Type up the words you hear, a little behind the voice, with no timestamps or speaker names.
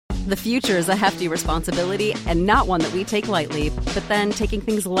The future is a hefty responsibility and not one that we take lightly. But then taking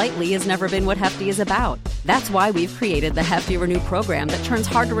things lightly has never been what Hefty is about. That's why we've created the Hefty Renew program that turns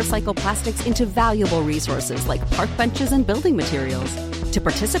hard-to-recycle plastics into valuable resources like park benches and building materials. To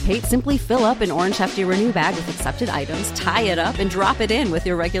participate, simply fill up an orange Hefty Renew bag with accepted items, tie it up, and drop it in with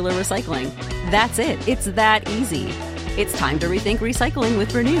your regular recycling. That's it. It's that easy. It's time to rethink recycling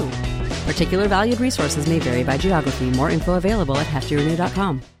with Renew. Particular valued resources may vary by geography. More info available at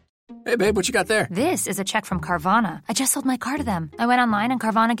heftyrenew.com. Hey, babe, what you got there? This is a check from Carvana. I just sold my car to them. I went online and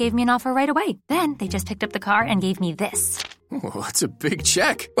Carvana gave me an offer right away. Then they just picked up the car and gave me this. Oh, that's a big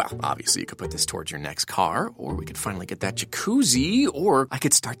check. Well, obviously you could put this towards your next car, or we could finally get that jacuzzi, or I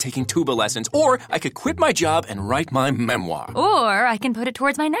could start taking tuba lessons, or I could quit my job and write my memoir. Or I can put it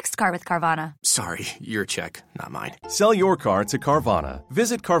towards my next car with Carvana. Sorry, your check, not mine. Sell your car to Carvana.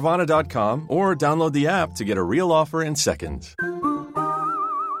 Visit Carvana.com or download the app to get a real offer in seconds.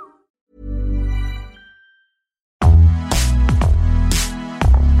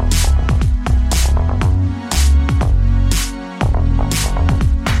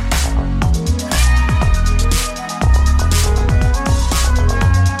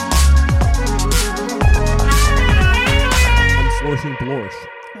 Gorshing Blorsch.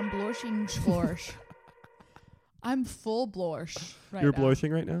 I'm Gorshing Blorsch. I'm full Blorsch right You're now.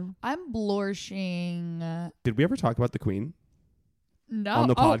 blushing right now? I'm Blorshing. Did we ever talk about the Queen? No. On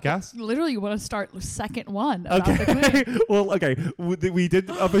the podcast? Literally, you want to start the second one about the Okay. Queen. Well, okay. We did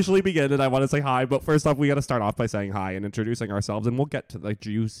officially begin, and I want to say hi. But first off, we got to start off by saying hi and introducing ourselves, and we'll get to the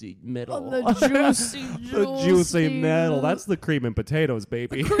juicy middle. The juicy, The juicy middle. That's the cream and potatoes,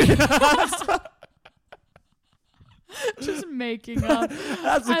 baby. Just making up.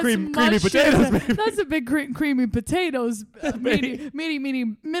 That's the As creamy much potatoes, as- baby. That's a big creamy potatoes. meaty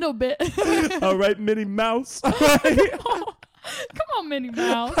middle bit. All right, Minnie Mouse. Come on, Minnie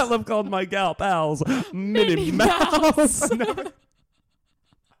Mouse. I love calling my gal pals Minnie Minnie Mouse.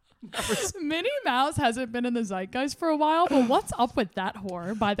 Minnie Mouse hasn't been in the zeitgeist for a while, but what's up with that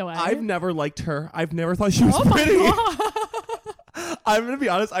whore, by the way? I've never liked her. I've never thought she was Oh my pretty. God. I'm going to be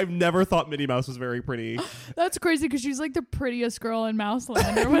honest. I've never thought Minnie Mouse was very pretty. That's crazy because she's like the prettiest girl in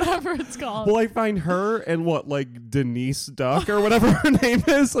Mouseland or whatever it's called. Well, I find her and Denise Duck or whatever her name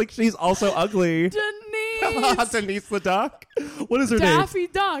is. Like, she's also ugly. Denise. Denise the Duck? What is her Daffy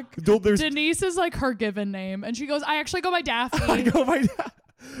Duck. name? Denise is like her given name. And she goes, I actually go by Daffy. I go by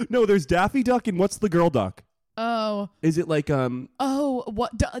No, there's Daffy Duck and what's the girl duck? Oh. Is it like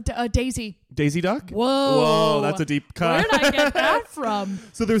What? Daisy. Daisy Duck? Whoa. That's a deep cut. Where did I get that from?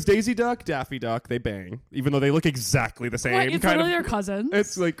 So there's Daisy Duck, Daffy Duck. They bang, even though they look exactly the same. Wait, it's kind literally of. their cousins.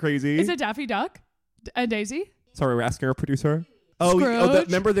 It's like crazy. Is it Daffy Duck and Daisy? Sorry, we're asking our producer. Oh, Scrooge?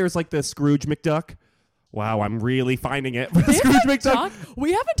 remember there's like the Scrooge McDuck. Wow, I'm really finding it. For the Scrooge McDuck.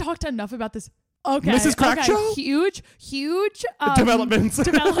 We haven't talked enough about this. Okay. Mrs. Crackshell? Okay. Huge Development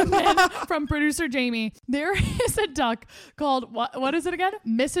from producer Jamie. There is a duck called, what is it again?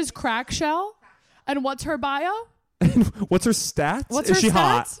 Mrs. Crackshell. And what's her bio? What's her stats? What's Is her she stats?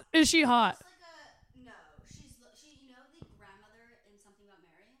 hot? Is she hot? No, she's the grandmother in Something About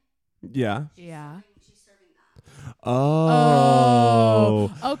Mary. Yeah. Yeah. She's serving that.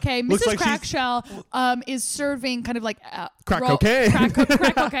 Oh. Okay. Looks Mrs. like Crackshell is serving kind of like Crack cocaine.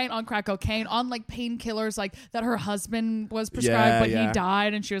 crack cocaine on like painkillers like that her husband was prescribed, but he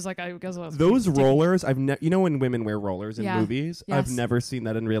died, and she was like, I guess it was Those rollers, you know when women wear rollers in movies? Yes. I've never seen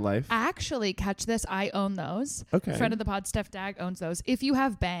that in real life. Actually, catch this. I own those. Okay. Friend of the pod, Steph Dag, owns those. If you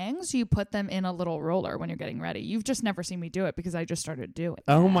have bangs, you put them in a little roller when you're getting ready. You've just never seen me do it because I just started doing it.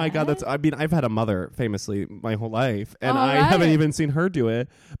 Oh my God, I've had a mother famously my whole life, and All I right. haven't even seen her do it,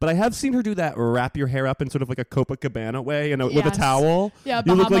 but I have seen her do that wrap your hair up in sort of like a Copacabana way, with a Yes. towel. Yeah,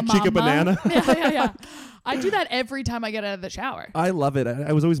 you look like Bahama Chica Mama. Banana. Yeah. I do that every time I get out of the shower. I love it.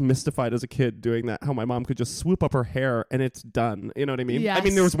 I was always mystified as a kid doing that, how my mom could just swoop up her hair and it's done. You know what I mean? Yes. I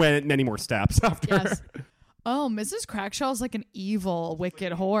mean, there was many more steps after. Yes. Oh, Mrs. Crackshell is like an evil,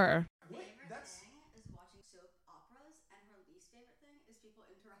 wicked whore. Is watching soap operas, and her least favorite thing is people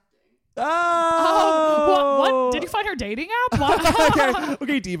interrupting. Oh! What? Did you find her dating app? What?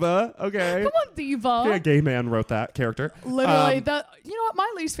 Okay, diva. Okay. Come on, diva. Yeah, a gay man wrote that character. Literally, you know what?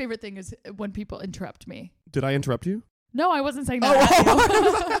 My least favorite thing is when people interrupt me. Did I interrupt you? No, I wasn't saying that.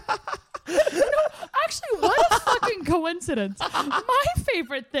 at you. No, actually, what a fucking coincidence. My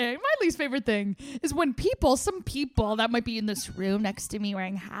least favorite thing is when some people that might be in this room next to me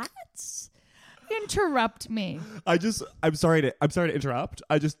wearing hats, interrupt me. I'm sorry to interrupt.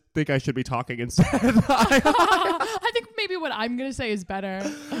 I just think I should be talking instead. I think maybe what I'm going to say is better.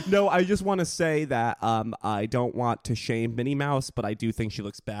 No, I just want to say that I don't want to shame Minnie Mouse, but I do think she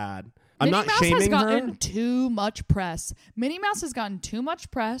looks bad. I'm Minnie not Mouse shaming has gotten her. too much press. Minnie Mouse has gotten too much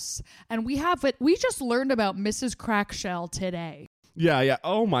press, and we just learned about Mrs. Crackshell today. Yeah.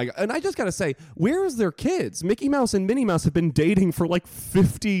 Oh my God. And I just got to say, where is their kids? Mickey Mouse and Minnie Mouse have been dating for like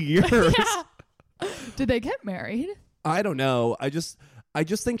 50 years. Yeah. Did they get married? I don't know. I just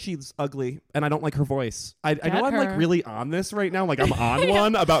think she's ugly, and I don't like her voice. I know I'm like her. really on this right now. Like I'm on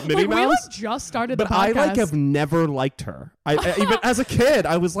one about Minnie Mouse. We like just started the but podcast. I like have never liked her. I even as a kid,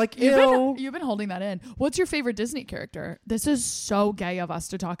 I was like, ew. You've been holding that in. What's your favorite Disney character? This is so gay of us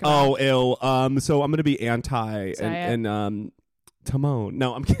to talk about. Oh, ew. So I'm gonna be anti and Timon.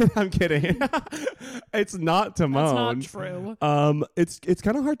 No, I'm kidding. I'm kidding. It's not Timon. That's not true. It's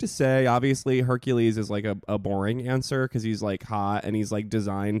kind of hard to say. Obviously, Hercules is like a boring answer because he's like hot and he's like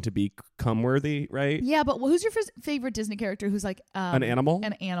designed to be cum worthy, right? Yeah, but who's your favorite Disney character who's like an animal?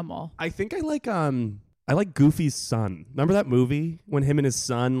 An animal. I think I like Goofy's son. Remember that movie when him and his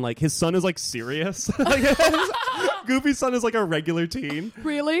son, like his son is like serious? Goofy's son is like a regular teen.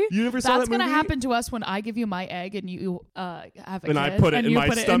 Really? You never saw that movie? That's gonna happen to us when I give you my egg and you have a kid. And I put it in my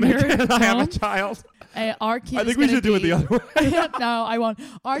stomach and I have a child. Our kid I think we should do it the other way. No, I won't.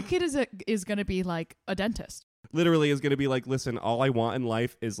 Our kid is gonna be like a dentist. Literally is going to be like, listen, all I want in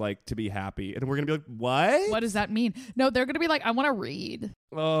life is like to be happy. And we're going to be like, what? What does that mean? No, they're going to be like, I want to read.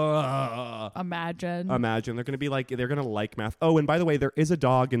 Imagine. They're going to be like, they're going to like math. Oh, and by the way, there is a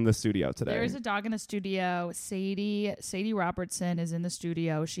dog in the studio today. There is a dog in the studio. Sadie Robertson is in the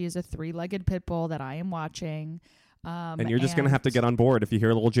studio. She is a 3-legged pit bull that I am watching. And you're just going to have to get on board if you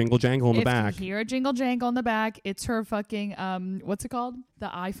hear a little jingle jangle in the back. If you hear a jingle jangle in the back, it's her fucking, what's it called? The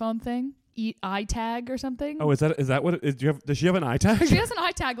iPhone thing? iTag or something. Oh, is that what it is? Does she have an iTag? She has an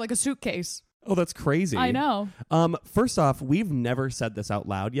iTag like a suitcase. Oh, that's crazy. I know. First off, we've never said this out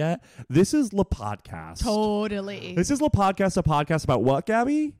loud yet. This is La Podcast. Totally. This is La Podcast, a podcast about what,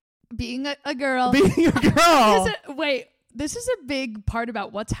 Gabby? Being a girl. Being a girl. This is a big part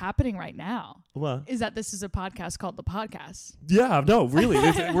about what's happening right now. What? Is that this is a podcast called The Podcast. Yeah, no, really.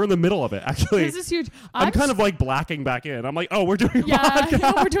 We're in the middle of it, actually. This is huge. I'm kind of like blacking back in. I'm like, oh, we're doing a podcast.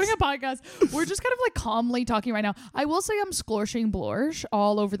 Yeah, we're doing a podcast. We're just kind of like calmly talking right now. I will say I'm Gorshing Blorsch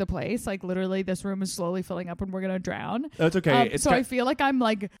all over the place. Like literally this room is slowly filling up and we're going to drown. That's okay. I feel like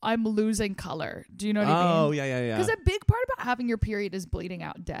I'm losing color. Do you know what I mean? Oh, yeah. Because a big part about having your period is bleeding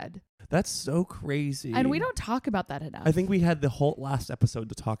out dead. That's so crazy. And we don't talk about that enough. I think we had the whole last episode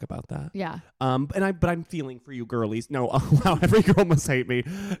to talk about that. Yeah. But I'm feeling for you girlies. No, wow, every girl must hate me.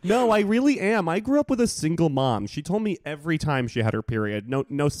 No, I really am. I grew up with a single mom. She told me every time she had her period, no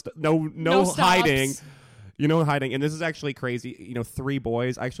hiding. You know, hiding. And this is actually crazy. You know, 3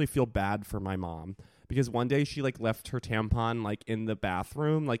 boys. I actually feel bad for my mom. Because one day she like left her tampon like in the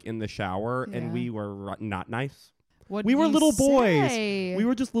bathroom, like in the shower, and we were not nice. We were little boys. We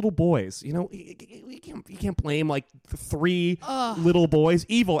were just little boys. You know, you can't blame like 3 little boys.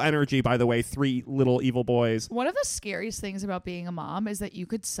 Evil energy, by the way. 3 little evil boys. One of the scariest things about being a mom is that you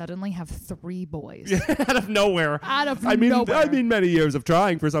could suddenly have 3 boys. Out of nowhere. Nowhere. I mean, many years of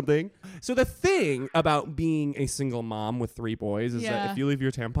trying for something. So the thing about being a single mom with 3 boys is that if you leave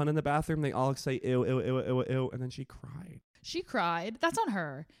your tampon in the bathroom, they all say, ew, ew, ew, ew, ew, and then she cried. She cried. That's on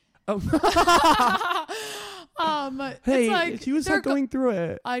her. Oh. Hey, it's like, she was not going through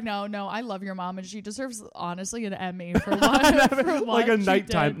it. I know. No, I love your mom, and she deserves honestly an Emmy for what like a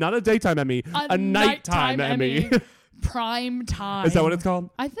nighttime, not a daytime Emmy, a nighttime Emmy. Prime time. Is that what it's called?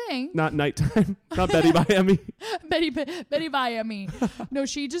 I think. Not nighttime. Not Betty by Emmy. Betty by Emmy. No,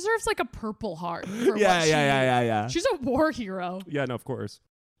 she deserves like a Purple Heart. For yeah. She's a war hero. Yeah, no, of course.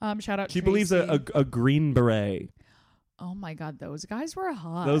 Shout out. She Tracy. believes a green beret. Oh my God, those guys were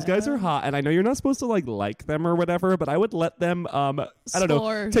hot. Those guys are hot, and I know you're not supposed to like them or whatever, but I would let them, I don't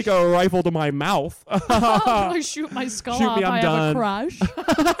know, take a rifle to my mouth. Shoot my skull Shoot off. me, I'm I done. have a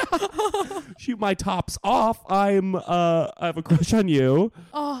crush. Shoot my tops off. I have a crush on you.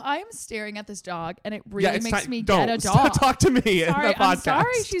 Oh, I am staring at this dog, and it really makes me get a dog. Talk to me in the podcast. I'm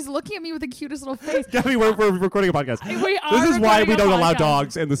sorry. She's looking at me with the cutest little face. Gabby, we're recording a podcast. This is why we don't allow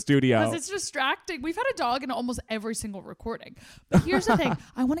dogs in the studio. Because it's distracting. We've had a dog in almost every single recording. But here's the thing.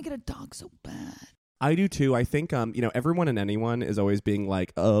 I want to get a dog so bad. I do too. I think, everyone and anyone is always being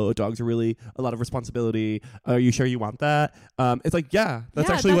like, oh, dogs are really a lot of responsibility. Are you sure you want that? It's like, yeah, that's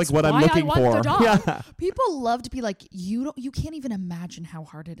actually like what I'm looking for. The dog. Yeah. People love to be like, you can't even imagine how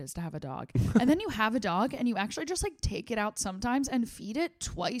hard it is to have a dog. And then you have a dog and you actually just like take it out sometimes and feed it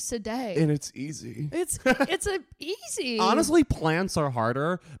twice a day. And it's easy. It's easy. Honestly, plants are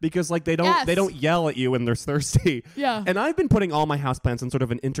harder because like they don't yell at you when they're thirsty. Yeah. And I've been putting all my houseplants in sort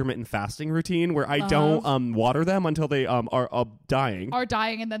of an intermittent fasting routine where I don't water them until they are dying. Are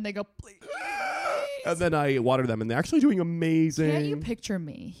dying, and then they go, please. And then I water them, and they're actually doing amazing. Can't you picture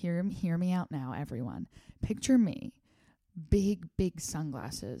me? Hear me out now, everyone. Picture me. Big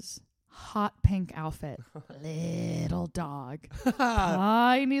sunglasses. Hot pink outfit. Little dog.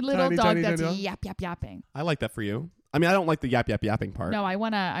 Tiny little dog that's yapping. I like that for you. I mean, I don't like the yapping part. No, I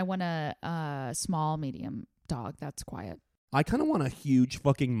want a small, medium dog that's quiet. I kind of want a huge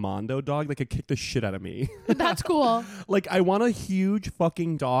fucking Mondo dog that could kick the shit out of me. That's cool. Like, I want a huge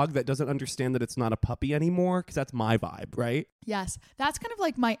fucking dog that doesn't understand that it's not a puppy anymore, because that's my vibe, right? Yes. That's kind of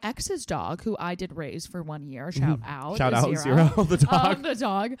like my ex's dog, who I did raise for 1 year. Shout out. Shout out, Zero, the dog. The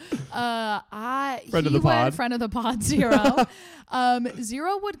dog. Friend of the pod. Friend of the pod, Zero.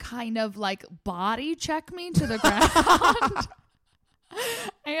 Zero would kind of like body check me to the ground.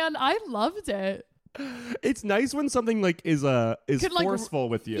 And I loved it. It's nice when something like is forceful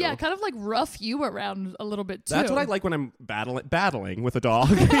with you. Yeah, kind of like rough you around a little bit too. That's what I like when I'm battling with a dog.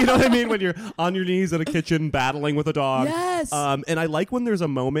 You know what I mean? When you're on your knees in a kitchen battling with a dog. Yes. And I like when there's a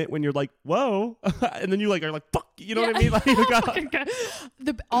moment when you're like, whoa, and then you like are like, fuck. You know what I mean?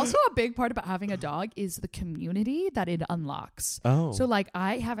 Like, also, a big part about having a dog is the community that it unlocks. Oh. So like,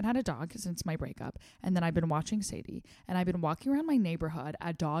 I haven't had a dog since my breakup, and then I've been watching Sadie, and I've been walking around my neighborhood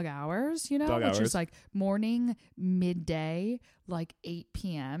at dog hours, which is like morning, midday, like 8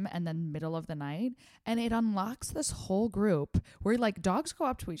 p.m. and then middle of the night. And it unlocks this whole group where like dogs go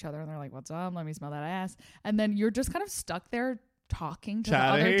up to each other and they're like, what's up? Let me smell that ass. And then you're just kind of stuck there talking to the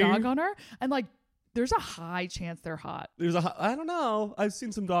other dog owner. And like, there's a high chance they're hot. I don't know. I've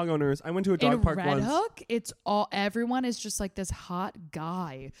seen some dog owners. I went to a dog park once. In Red Hook, everyone is just like this hot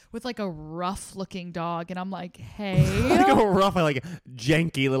guy with like a rough looking dog. And I'm like, hey. Like a rough, like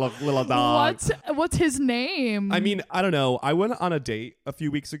janky little dog. What's his name? I mean, I don't know. I went on a date a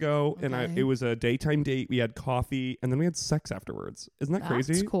few weeks ago, and it was a daytime date. We had coffee, and then we had sex afterwards. Isn't that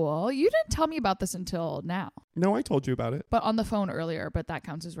crazy? That's cool. You didn't tell me about this until now. No, I told you about it. But on the phone earlier, but that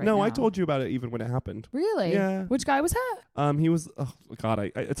counts as right now. No, I told you about it even when it happened. Really? Yeah. Which guy was that? He was, oh God,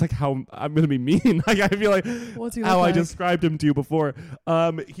 it's like how I'm going to be mean. Like, I feel like what's he how like? I described him to you before.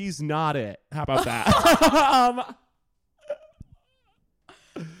 He's not it. How about that?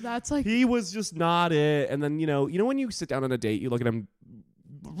 That's like, he was just not it. And then, when you sit down on a date, you look at him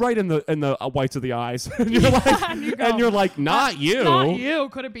right in the whites of the eyes, and you're like, you're like, not you. Not you.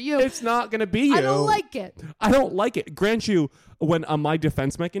 Could it be you? It's not going to be you. I don't like it. I don't like it. Grant you, when my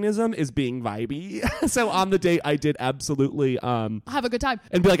defense mechanism is being vibey. So on the date, I did absolutely have a good time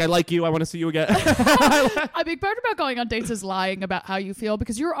and be like, I like you. I want to see you again. A big part about going on dates is lying about how you feel,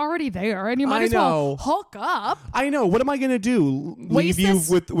 because you're already there and you might as well hook up. I know. What am I going to do? Leave you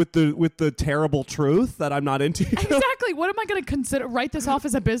with the terrible truth that I'm not into? Exactly. What am I going to consider? Write this off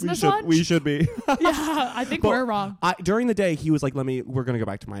as a business lunch? We should be. Yeah, I think we're wrong. During the day, he was like, we're going to go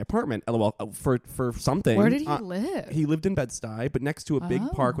back to my apartment. LOL, for something. Where did he live? He lived in Bed-Stuy, but next to a big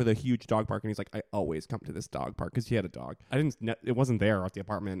park with a huge dog park. And he's like, I always come to this dog park, because he had a dog. It wasn't there at the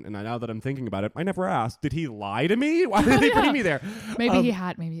apartment. And now that I'm thinking about it, I never asked. Did he lie to me? Why did he bring me there? Maybe he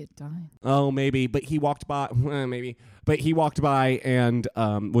had. Maybe it died. Oh, maybe. But he walked by. Maybe. But he walked by and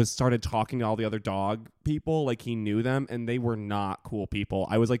started talking to all the other dog people, like he knew them, and they were not cool people.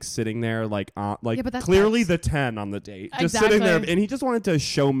 I was like sitting there like but clearly the 10 on the date, just sitting there, and he just wanted to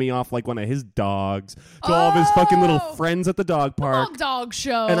show me off like one of his dogs to all of his fucking little friends at the dog park. Dog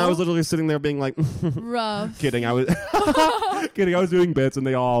show. And I was literally sitting there being like, rough. Kidding. I was kidding. I was doing bits, and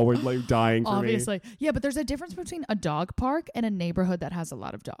they all were like dying for me. Obviously. Yeah, but there's a difference between a dog park and a neighborhood that has a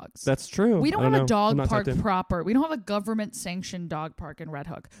lot of dogs. That's true. We don't have a dog park proper. We don't have a government sanctioned dog park in Red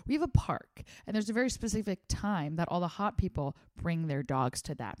Hook. We have a park, and there's a very specific time that all the hot people bring their dogs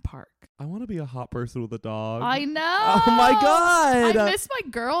to that park. I want to be a hot person with a dog. I know. Oh my God. I miss my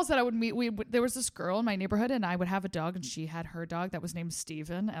girls that I would meet. There was this girl in my neighborhood, and I would have a dog, and she had her dog that was named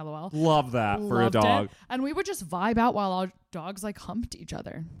Steven. LOL. Love that for a dog. And we would just vibe out while our dogs like humped each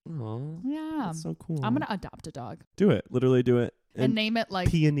other. Aww. Yeah. That's so cool. I'm gonna adopt a dog. Do it. Literally do it. And name it like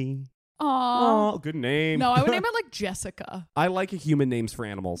Peony. Aw. Oh, good name. No, I would name it like Jessica. I like human names for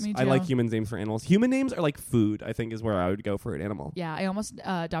animals. Me I like too. human names for animals. Human names are like food, I think, is where I would go for an animal. Yeah, I almost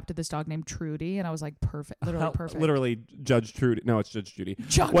adopted this dog named Trudy, and I was like, perfect. Literally perfect. Literally Judge Trudy. No, it's Judge Judy.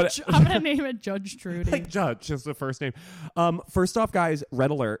 Judge. I'm going to name it Judge Trudy. Like Judge is the first name. First off, guys,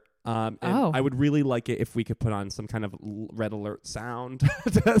 Red Alert. And I would really like it if we could put on some kind of Red Alert sound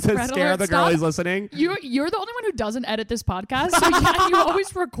to scare the girlies listening. You're the only one who doesn't edit this podcast, so yeah, you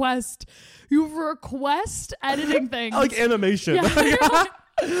always request editing things. Like animation. Yeah,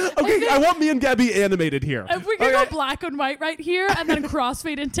 okay, I want me and Gabby animated here. If we could go black and white right here and then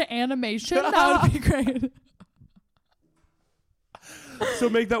crossfade into animation, that would be great.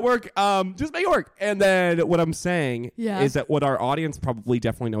 So make that work. Just make it work. And then what I'm saying is that what our audience probably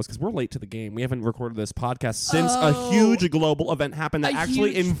definitely knows, because we're late to the game. We haven't recorded this podcast since a huge global event happened that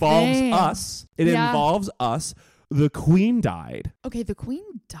actually involves us. It involves us. The Queen died. Okay, the Queen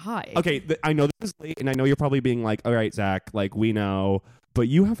died. Okay, I know this is late, and I know you're probably being like, all right, Zach, like, we know. But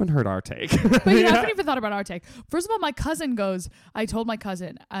you haven't heard our take. But you haven't even thought about our take. First of all, my cousin goes, I told my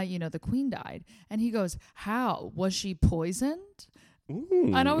cousin, the Queen died. And he goes, how? Was she poisoned?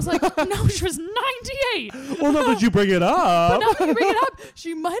 Ooh. And I was like, no, she was 98. Well, no, did you bring it up? But now that you bring it up,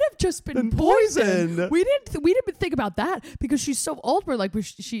 she might have just been poisoned. We didn't think about that because she's so old. We're like,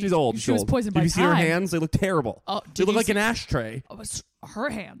 she's old. She was poisoned by time. Did you see her hands? They look terrible. They look like an ashtray.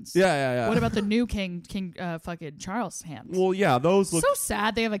 Her hands. Yeah. What about the new King fucking Charles' hands? Well, yeah, those look so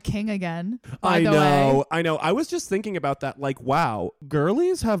sad. They have a king again. I know. I was just thinking about that. Like, wow,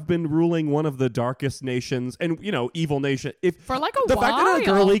 girlies have been ruling one of the darkest nations and evil nation. For like a the while. fact that a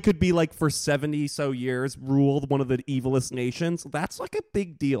girly could be like for 70 so years ruled one of the evilest nations. That's like a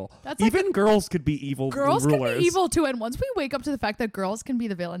big deal. Even girls could be evil. Girls rulers. can be evil too. And once we wake up to the fact that girls can be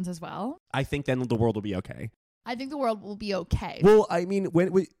the villains as well, I think then the world will be okay. I think the world will be okay. Well, I mean,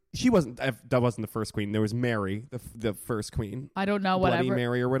 when she wasn't, that wasn't the first queen. There was Mary, the first queen. I don't know, Bloody whatever.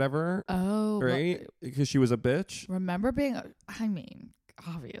 Mary or whatever. Oh, right, because she was a bitch. Remember being?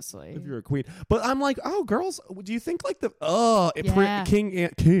 Obviously, if you're a queen, but I'm like, oh, girls, do you think like King?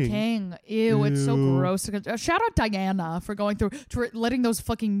 Ew, it's so gross. Shout out Diana for going through, for letting those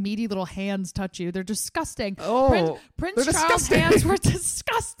fucking meaty little hands touch you. They're disgusting. Oh, Prince Charles' hands were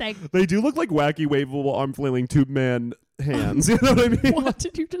disgusting. They do look like wacky, waveable, arm flailing tube man hands. You know what I mean? What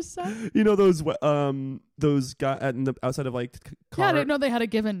did you just say? Those guys outside of like yeah, I didn't know they had a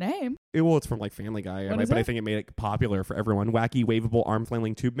given name. It's from like Family Guy, but I think it made it popular for everyone. Wacky, waveable, arm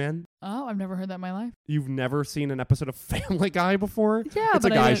flailing tube man. Oh, I've never heard that in my life. You've never seen an episode of Family Guy before? Yeah, it's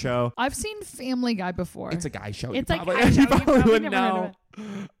a guy show. I've seen Family Guy before. It's a guy show. It's you a probably, guy show. You probably wouldn't know.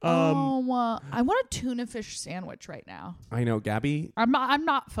 I want a tuna fish sandwich right now. I know, Gabby. I'm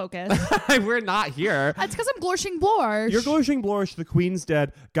not focused. We're not here. That's because I'm Gorshing Blorsch. You're Gorshing Blorsch. The Queen's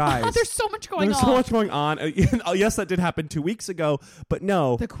dead, guys. There's so much going on. There's so much going on. Yes, that did happen 2 weeks ago, but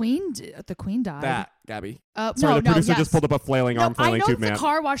no. The Queen died. That, Gabby. Sorry, the producer just pulled up a arm flailing tube man. I know the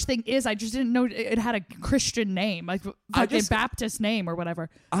car wash thing is. I just didn't know it had a Christian name, like fucking Baptist name or whatever.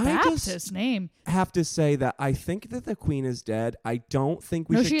 Baptist name. Have to say that I think that the Queen is dead. I don't think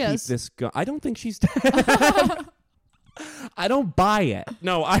we should keep this going. I don't think she's dead. I don't buy it.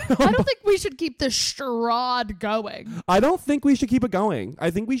 No, I don't think we should keep the charade going. I don't think we should keep it going. I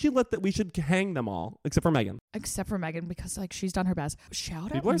think we should we should hang them all except for Meghan. Except for Meghan, because like she's done her best.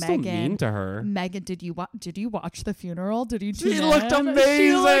 Shout People out are Meghan. still mean to her. Meghan, did you watch the funeral? Did you? She looked amazing.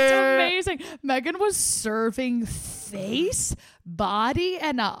 She looked amazing. Meghan was serving face, body,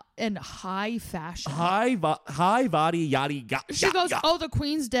 and high fashion. High body, yaddy. She goes, oh, the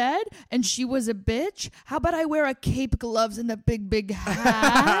Queen's dead, and she was a bitch. How about I wear a cape, gloves, and a big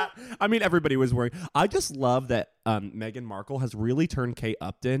hat? I mean, everybody was wearing. I just love that Meghan Markle has really turned Kate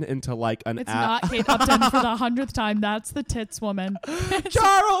Upton into like an. It's not Kate Upton for the 100th time. That's the tits woman.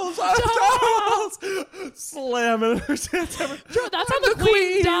 Charles, slamming her tits. Sure, that's how the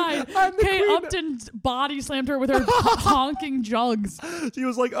Queen died. Kate Upton body slammed her with her honking jugs. She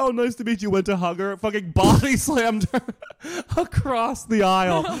was like, "Oh, nice to meet you." Went to hug her, fucking body slammed her across the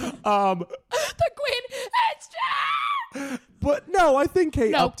aisle. The Queen, it's dead. But no, I think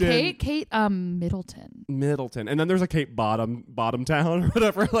Kate Upton. Kate Middleton. And then there's a Kate Bottomtown or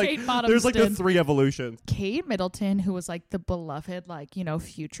whatever. Like Kate Bottomston. There's like the 3 evolutions. Kate Middleton, who was like the beloved, like,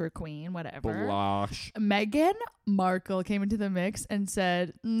 future queen, whatever. Blush. Meghan Markle came into the mix and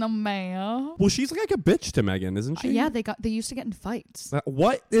said, "No, ma'am." Well, she's like a bitch to Meghan, isn't she? Yeah, they used to get in fights.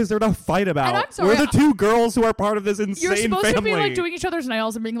 What is there to fight about? And I'm sorry, we're the 2 girls who are part of this insane family. You're supposed to be like doing each other's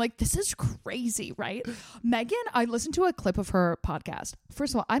nails and being like, "This is crazy," right? Meghan, I listened to a clip of her podcast.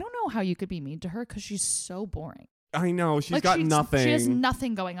 First of all, I don't know how you could be mean to her because she's so boring. I know. She's Like, got nothing. She has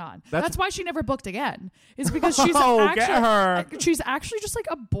nothing going on. That's why she never booked again. Is because she's get her. She's actually just like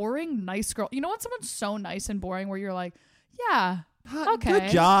a boring, nice girl. You know when someone's so nice and boring where you're like, yeah, okay.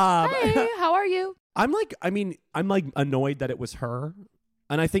 Good job. Hey, how are you? I'm like annoyed that it was her.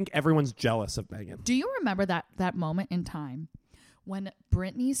 And I think everyone's jealous of Megan. Do you remember that moment in time when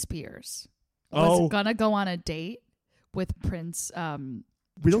Britney Spears was gonna go on a date with Prince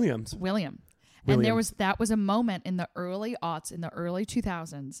William? And that was a moment in the early aughts, in the early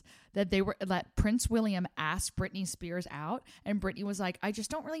 2000s, that Prince William asked Britney Spears out, and Britney was like, I just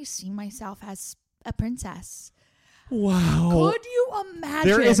don't really see myself as a princess. Wow. Could you imagine?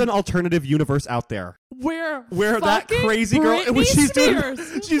 There is an alternative universe out there. Where that crazy girl,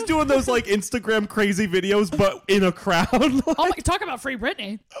 Britney she's doing those like Instagram crazy videos, but in a crowd. Oh my, talk about free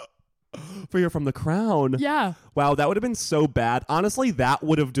Britney. Freer from the crown. Yeah. Wow, that would have been so bad. Honestly, that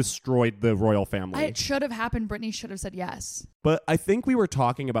would have destroyed the royal family. It should have happened. Britney should have said yes. But I think we were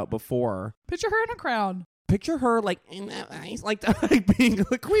talking about before. Picture her in a crown. Picture her like in like being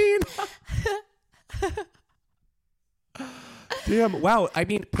the queen. Damn! Wow. I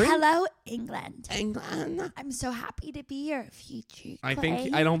mean, hello, England. England. I'm so happy to be your future. I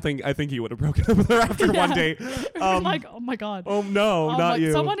think he would have broken up with her after one day. Like, oh my god. Oh no, not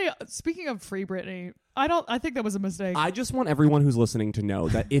you. Somebody. Speaking of free Britney, I think that was a mistake. I just want everyone who's listening to know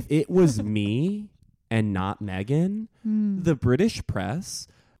that if it was me and not Megan, the British press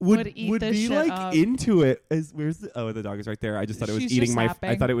would be like up. Into it. The dog is right there. I just thought it was She's eating just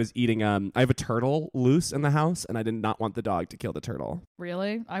I thought it was eating I have a turtle loose in the house and I did not want the dog to kill the turtle.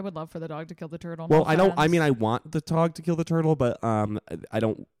 Really? I would love for the dog to kill the turtle. Well, I want the dog to kill the turtle, but I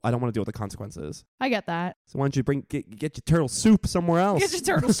don't want to deal with the consequences. I get that. So why don't you get your turtle soup somewhere else? Get your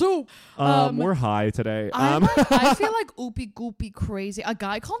turtle soup. We're high today. I feel like oopy goopy crazy. A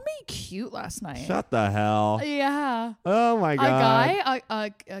guy called me cute last night. Shut the hell. Yeah. Oh my god. A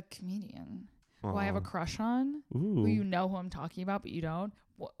guy, a comedian who I have a crush on, Ooh. who you know who I'm talking about, but you don't,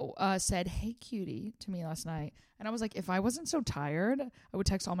 said, "Hey, cutie," to me last night. And I was like, if I wasn't so tired, I would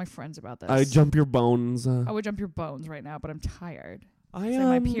text all my friends about this. I jump your bones. I would jump your bones right now, but I'm tired. I am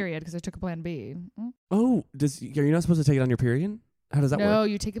my period because I took a Plan B. Oh, are you not supposed to take it on your period? How does that work? No,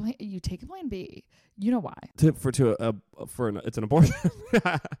 you take a Plan B. You know why? It's an abortion.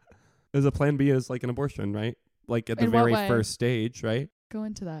 Is a Plan B is like an abortion, right? Like at the very first stage, right? Go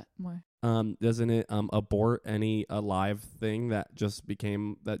into that more. Doesn't it abort any alive thing that just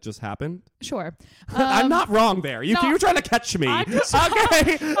happened? Sure. I'm not wrong there. You were trying to catch me. Okay.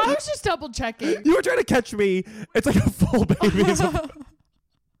 I was just double checking. You were trying to catch me. It's like a full baby.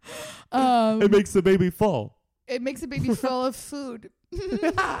 It makes the baby full. It makes the baby full of food.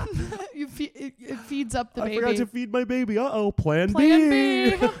 It feeds up the baby. I forgot to feed my baby. Plan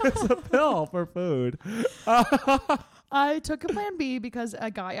B. It's a pill for food. I took a Plan B because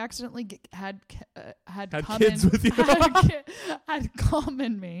a guy accidentally had kids with you. had come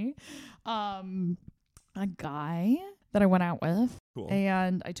in me. A guy that I went out with. Cool.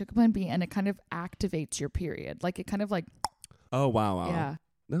 And I took a Plan B, and it kind of activates your period. Like it kind of like. Oh wow! Yeah.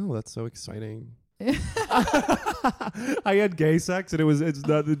 No, that's so exciting. I had gay sex and it's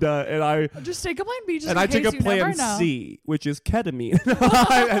not and I just take a Plan B. I took a Plan C, which is ketamine.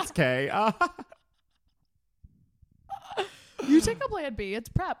 That's K. You take a Plan B. It's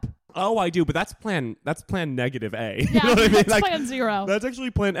prep. Oh, I do, but that's plan negative A. Yeah, you know what I mean? That's Plan 0. That's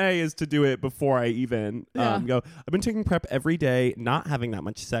actually Plan A is to do it before I even go. I've been taking prep every day, not having that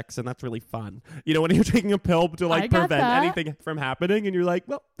much sex, and that's really fun. You know, when you're taking a pill to prevent anything from happening, and you're like,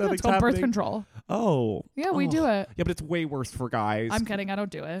 well, nothing's it's called happening. Birth control. Oh. Yeah, we do it. Yeah, but it's way worse for guys. I'm kidding. I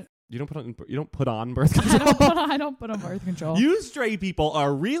don't do it. You don't put on birth control. I don't put on birth control. You straight people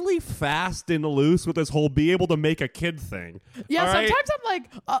are really fast and loose with this whole be able to make a kid thing. Yeah, sometimes I'm like,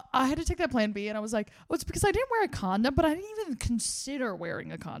 I had to take that Plan B, and I was like, oh, it's because I didn't wear a condom, but I didn't even consider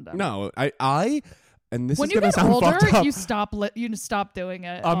wearing a condom. No, and this when is gonna sound older, fucked up. you stop doing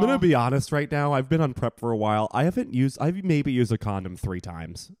it. I'm gonna be honest right now. I've been on prep for a while. I've maybe used a condom 3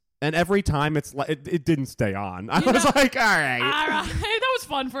 times. And every time it's like it didn't stay on. I was like, all right. That was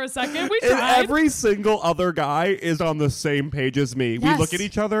fun for a second. We tried. tried. Every single other guy is on the same page as me. Yes. We look at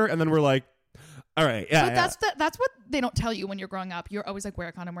each other and then we're like, all right, yeah. But that's what they don't tell you when you're growing up. You're always like, wear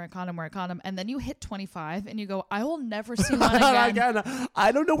a condom, wear a condom, wear a condom. And then you hit 25 and you go, I will never see one again.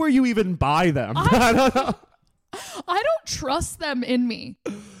 I don't know where you even buy them. I don't know. I don't trust them in me.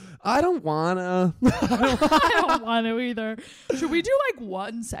 I don't wanna. I don't want to either. Should we do like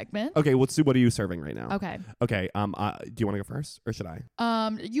one segment? Okay, let's do. What are you serving right now? Okay. Okay. Do you want to go first, or should I?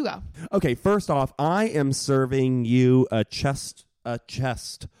 You go. Okay. First off, I am serving you a chest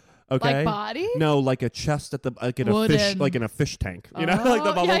Okay. Like body? No, like a chest at the in a fish tank. You know, like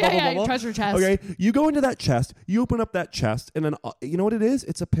the bubble, bubble. Treasure chest. Okay. You go into that chest. You open up that chest, and then you know what it is?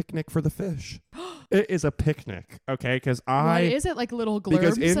 It's a picnic for the fish. It is a picnic. Okay, because Why is it like little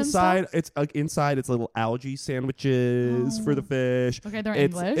glurbs because inside it's little algae sandwiches for the fish. Okay, they're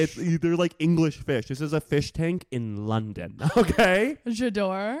English. They're like English fish. This is a fish tank in London. Okay.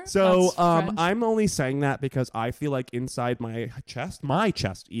 J'adore. So I'm only saying that because I feel like inside my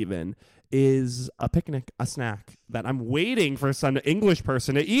chest even is a picnic, a snack that I'm waiting for some English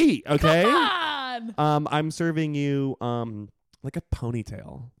person to eat. Okay. Come on. I'm serving you like a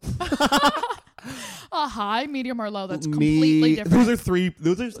ponytail. A high, medium, or low. That's completely different.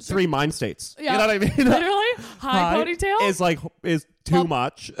 Those are three mind states. Yeah. You know what I mean? Literally, high ponytail is too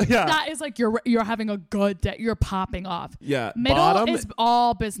much. Yeah. That is like you're having a good day. You're popping off. Yeah. Middle bottom is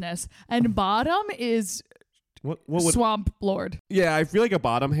all business, and bottom is what would swamp lord. Yeah, I feel like a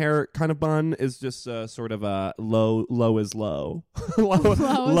bottom hair kind of bun is just sort of a low as low.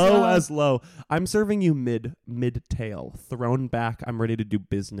 low as low. I'm serving you mid tail, thrown back. I'm ready to do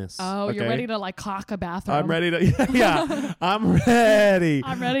business. Oh, okay? You're ready to like cock a bathroom. I'm ready to yeah. I'm ready.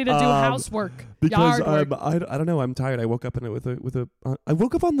 I'm ready to do housework. Because yard work. I don't know. I'm tired. I woke up I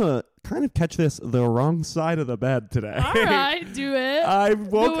woke up on the the wrong side of the bed today. All right, do it. I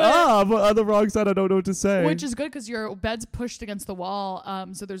woke up on the wrong side. I don't know what to say. Which is good because your bed's pushed against the wall.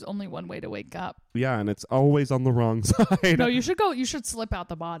 So there's only one way to wake up. Yeah, and it's always on the wrong side. No, you should slip out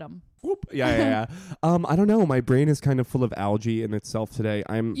the bottom. Whoop. Yeah. I don't know. My brain is kind of full of algae in itself today.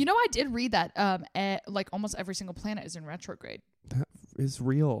 You know, I did read that like almost every single planet is in retrograde. That is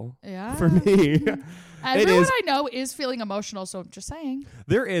real. Yeah. For me. Everyone I know is feeling emotional, so I'm just saying.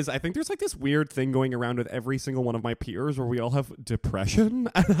 There is. I think there's like this weird thing going around with every single one of my peers where we all have depression,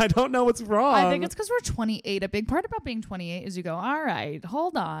 and I don't know what's wrong. I think it's because we're 28. A big part about being 28 is you go, all right,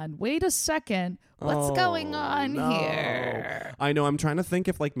 hold on, wait a second. What's going on here? I know. I'm trying to think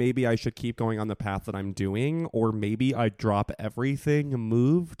if like maybe I should keep going on the path that I'm doing, or maybe I drop everything,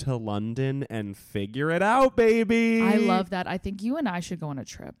 move to London, and figure it out, baby. I love that. I think you and I should go on a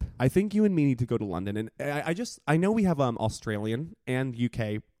trip. I think you and me need to go to London, and I know we have Australian and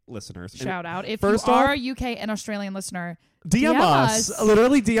UK listeners. Shout out if you are a UK and Australian listener. DM us.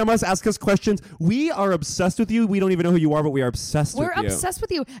 Literally DM us. Ask us questions. We are obsessed with you. We don't even know who you are, but we are obsessed with you. We're obsessed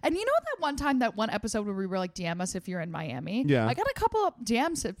with you. And you know that one episode where we were like, DM us if you're in Miami? Yeah. I got a couple of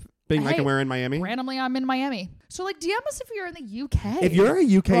DMs if... Being like, we're in Miami? Randomly, I'm in Miami. So like DM us if you're in the UK. If you're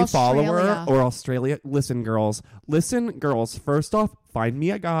a UK follower or Australia, listen, girls. First off, find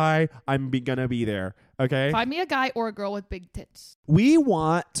me a guy. I'm gonna be there. Okay? Find me a guy or a girl with big tits. We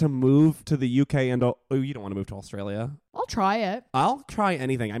want to move to the UK and... Oh, you don't want to move to Australia? I'll try it. I'll try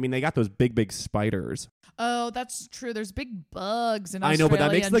anything. I mean, they got those big spiders. Oh, that's true. There's big bugs in Australia. I know, but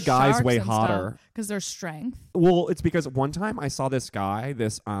that makes the guys way hotter. Because their strength. Well, it's because one time I saw this guy,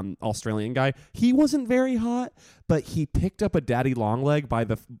 this Australian guy. He wasn't very hot, but he picked up a daddy long leg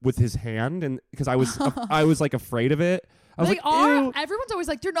with his hand, and because I was like afraid of it. I was they like, are. ew. Everyone's always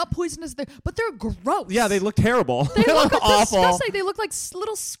like, they're not poisonous, but they're gross. Yeah, they look terrible. They look awful. disgusting. They look like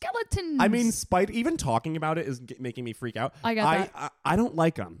little skeletons. I mean, even talking about it is making me freak out. I get that. I don't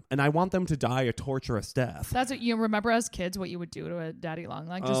like them, and I want them to die a torturous death. That's what you remember as kids, what you would do to a daddy long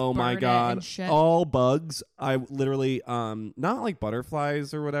leg. Just oh my burn god, it and shit. all bugs. I literally, not like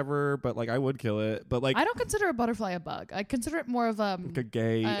butterflies or whatever, but like I would kill it. But like, I don't consider a butterfly a bug. I consider it more of like a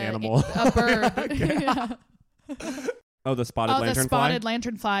gay animal, a bird. Yeah. Oh, the spotted lanternfly. The spotted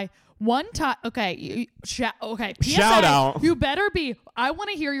lanternfly. One time, okay, PSA, shout out. You better be. I want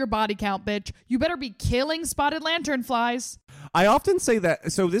to hear your body count, bitch. You better be killing spotted lanternflies. I often say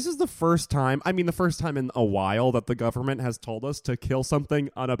that. So this is the first time. I mean, the first time in a while that the government has told us to kill something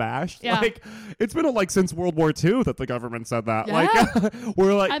unabashed. Yeah. Like it's been since World War II that the government said that. Yeah. Like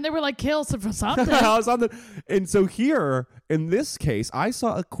we're like, and they were like, kill for something. And so here in this case, I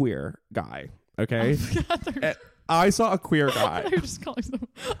saw a queer guy. Okay. I saw a queer guy. You're just calling them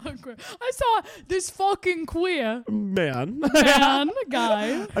queer. I saw this fucking queer man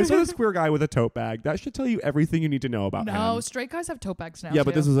guy. I saw this queer guy with a tote bag. That should tell you everything you need to know about him. No, straight guys have tote bags now. Yeah,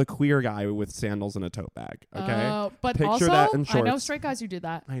 but this is a queer guy with sandals and a tote bag. Okay, but picture also that in shorts. I know straight guys who do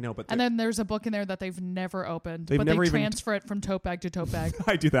that. I know, but and then there's a book in there that they've never opened, but never they even transfer it from tote bag to tote bag.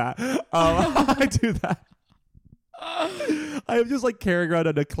 I do that. I do that. I'm just like carrying around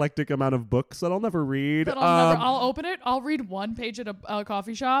an eclectic amount of books that I'll never read. I'll open it. I'll read one page at a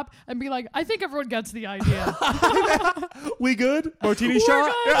coffee shop and be like, I think everyone gets the idea. We good? Martini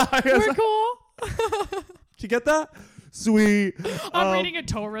shot? Good. Yeah, we're cool. Did you get that? Sweet. I'm reading it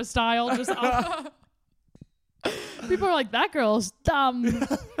Torah style. Just People are like, that girl's dumb.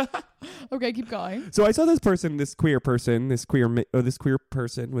 Okay, keep going. So I saw this queer person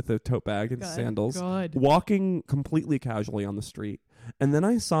with a tote bag and sandals walking completely casually on the street. And then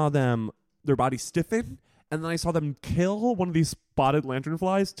I saw their body stiffen. And then I saw them kill one of these spotted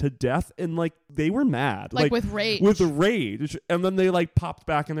lanternflies to death, and like they were mad, like with rage. With rage, and then they like popped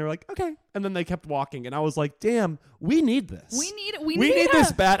back, and they were like, "Okay," and then they kept walking, and I was like, "Damn, we need this. We need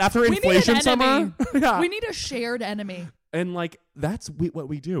this bad after inflation summer. Yeah. We need a shared enemy." And like that's what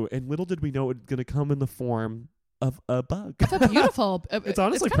we do. And little did we know it was going to come in the form of a bug. It's a beautiful. It's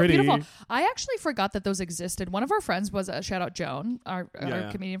honestly it's pretty. Beautiful. I actually forgot that those existed. One of our friends was shout out Joan, our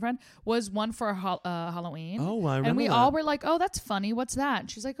comedian friend, was one for Halloween. Oh, I remember. And we all were like, "Oh, that's funny. What's that?" And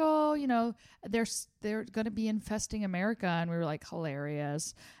she's like, "Oh, they're going to be infesting America," and we were like,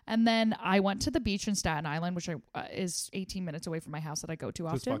 "Hilarious." And then I went to the beach in Staten Island, which is 18 minutes away from my house that I go to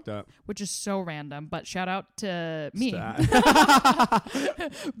often. Just fucked up. Which is so random, but shout out to me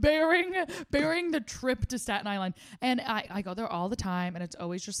bearing the trip to Staten Island. And I go there all the time, and it's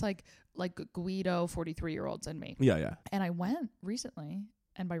always just like Guido 43-year-olds and me. Yeah. And I went recently,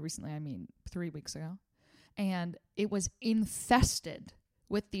 and by recently I mean 3 weeks ago, and it was infested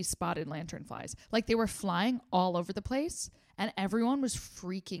with these spotted lanternflies. Like they were flying all over the place, and everyone was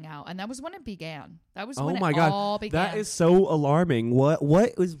freaking out. And that was when it began. That was when it all began. That is so alarming. What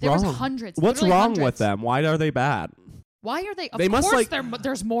is there wrong? There was hundreds. What's wrong with them? Why are they bad? Why are they? Of they course,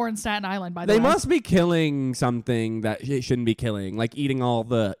 there's more in Staten Island. By the way, they must be killing something that it shouldn't be killing, like eating all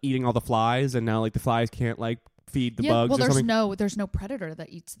the flies, and now like the flies can't like feed the bugs. Well, or something. there's no predator that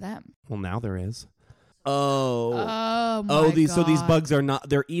eats them. Well, now there is. So these bugs are not.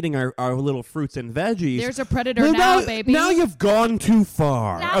 They're eating our little fruits and veggies. There's a predator now, baby. Now you've gone too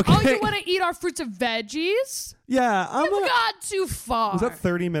far. Now, okay? You want to eat our fruits and veggies? Yeah, You've gone too far. Was that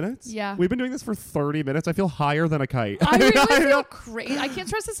 30 minutes? Yeah. We've been doing this for 30 minutes. I feel higher than a kite. I really feel crazy. I can't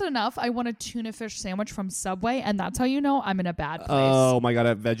stress this enough. I want a tuna fish sandwich from Subway, and that's how you know I'm in a bad place. Oh my God,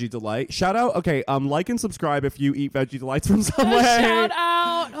 at Veggie Delight. Shout out. Okay, like and subscribe if you eat Veggie Delights from Subway. Shout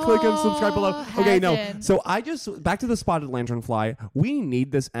out. Click and subscribe below. Okay, heaven. no. So back to the spotted lanternfly. We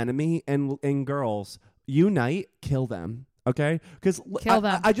need this enemy, and girls, unite, kill them. Okay? Because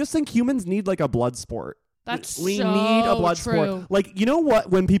I just think humans need like a blood sport. We need a blood sport. Like, you know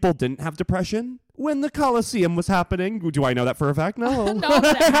what? When people didn't have depression, when the Colosseum was happening, do I know that for a fact? No. No,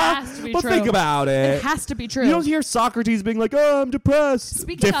 but it has to be but true. Think about it. It has to be true. You don't hear Socrates being like, "Oh, I'm depressed."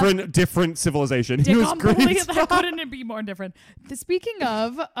 Different civilization. He was great. That couldn't be more different. Speaking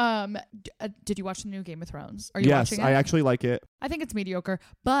of, did you watch the new Game of Thrones? Are you watching it? Yes, I actually like it. I think it's mediocre,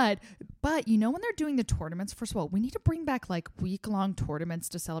 but you know when they're doing the tournaments, first of all, we need to bring back like week-long tournaments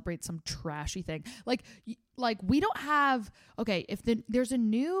to celebrate some trashy thing. Like we don't have, okay, if there's a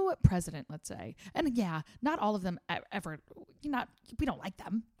new president, let's say, and yeah, not all of them ever, we don't like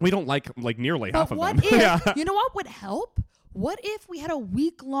them. We don't like nearly half of them. What if, you know what would help? What if we had a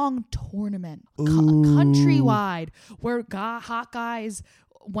week-long tournament countrywide where hot guys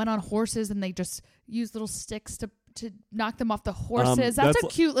went on horses and they just used little sticks to knock them off the horses? That's a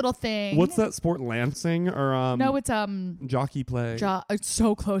cute little thing. What's that sport? Lancing or no, it's jockey play. It's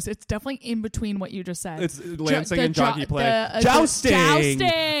so close. It's definitely in between what you just said. It's lancing and jockey play. Jousting.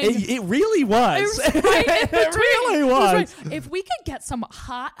 It really was. It really was. Right. If we could get some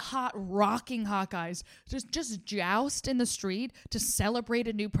hot rocking hot guys just joust in the street to celebrate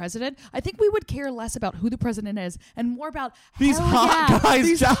a new president, I think we would care less about who the president is and more about these hot guys.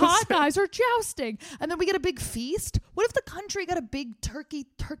 These hot guys are jousting, and then we get a big feast. What if the country got a big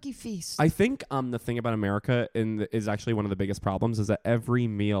turkey feast? I think the thing about America is actually one of the biggest problems is that every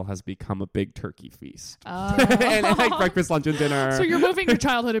meal has become a big turkey feast. And like breakfast, lunch, and dinner. So you're moving your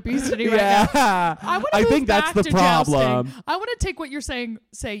childhood obesity right now. I think that's the problem. Jousting. I want to take what you're saying,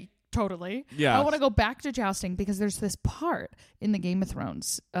 totally. Yeah. I want to go back to jousting because there's this part in the Game of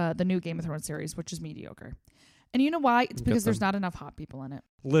Thrones, the new Game of Thrones series, which is mediocre. And you know why? It's because there's not enough hot people in it.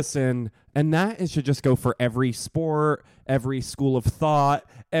 Listen, and that should just go for every sport, every school of thought,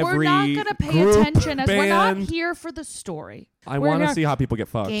 every We're not going to pay attention as we're not here for the story. I want to see how people get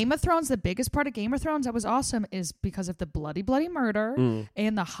fucked. Game of Thrones, the biggest part of Game of Thrones that was awesome is because of the bloody murder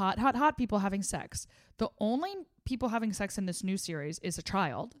and the hot people having sex. The only people having sex in this new series is a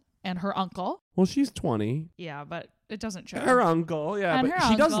child and her uncle. Well, she's 20. Yeah, but it doesn't show. Her uncle, yeah. And but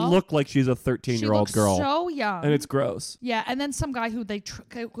she does look like she's a 13-year-old girl. So young. And it's gross. Yeah, and then some guy who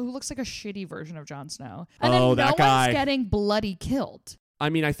who looks like a shitty version of Jon Snow. And then that guy. One's getting bloody killed. I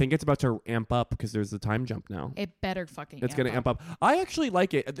mean, I think it's about to amp up because there's the time jump now. It better fucking It's going to amp up. I actually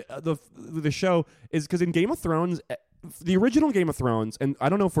like it. The show is because in Game of Thrones, the original Game of Thrones, and I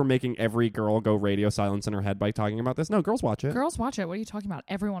don't know if we're making every girl go radio silence in her head by talking about this. No, girls watch it. Girls watch it. What are you talking about?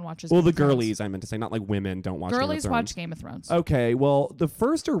 Everyone watches. Well, Game the of Thrones. girlies, I meant to say, not like women don't watch. Girlies Game of Thrones. watch Game of Thrones. Okay, well, the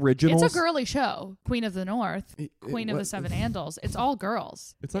first original. It's a girly show. Queen of the North, Queen of the Seven Andals. It's all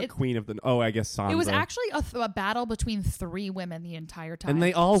girls. It's not Queen of the. Oh, I guess Sansa. It was actually a battle between 3 women the entire time, and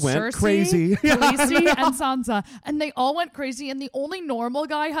they all went Cersei, crazy. Khaleesi, and Sansa, and they all went crazy. And the only normal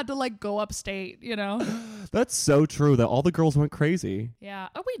guy had to like go upstate. You know. That's so true that all the girls went crazy. Yeah,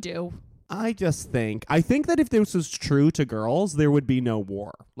 we do. I think that if this was true to girls, there would be no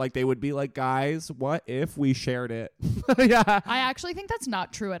war. Like, they would be like, guys, what if we shared it? Yeah. I actually think that's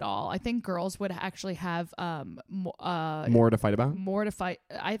not true at all. I think girls would actually have more to fight about.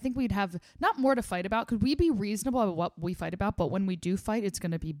 I think we'd have not more to fight about. Could we be reasonable about what we fight about? But when we do fight, it's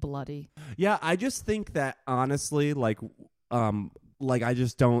going to be bloody. Yeah, I just think that honestly, I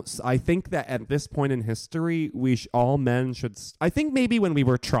just don't. I think that at this point in history, all men should. I think maybe when we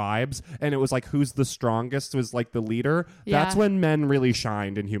were tribes and it was like who's the strongest was like the leader. Yeah. That's when men really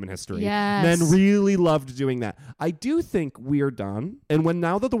shined in human history. Yes. Men really loved doing that. I do think we're done. And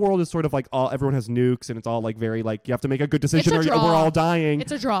now that the world is sort of like everyone has nukes and it's all like very like you have to make a good decision or we're all dying.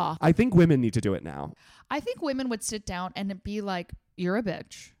 It's a draw. I think women need to do it now. I think women would sit down and be like, "You're a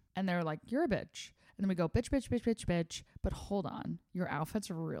bitch," and they're like, "You're a bitch." And then we go, bitch, bitch, bitch, bitch, bitch. But hold on. Your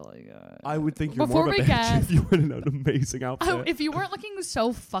outfit's really good. I would think you're more of a bitch if you were in an amazing outfit. If you weren't looking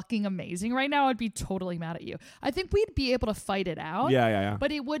so fucking amazing right now, I'd be totally mad at you. I think we'd be able to fight it out. Yeah.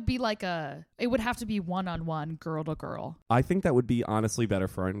 But it would be like it would have to be one-on-one, girl to girl. I think that would be honestly better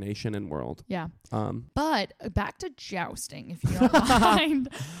for our nation and world. Yeah. But back to jousting, if you don't mind.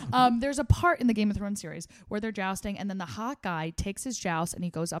 There's a part in the Game of Thrones series where they're jousting and then the hot guy takes his joust and he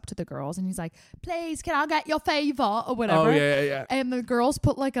goes up to the girls and he's like, please, can I get your favor? Or whatever. Oh, yeah. And the girls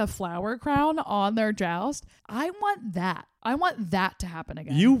put like a flower crown on their joust. I want that. I want that to happen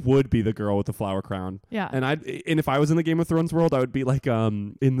again. You would be the girl with the flower crown. Yeah. And if I was in the Game of Thrones world, I would be like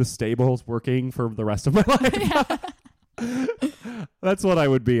in the stables working for the rest of my life. That's what I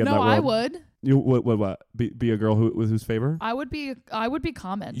would be in that world. No, I would. You what? Be a girl whose favor? I would be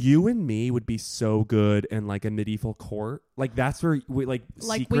common. You and me would be so good in like a medieval court. Like that's where we like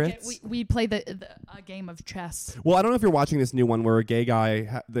secrets. We play a game of chess. Well, I don't know if you're watching this new one where a gay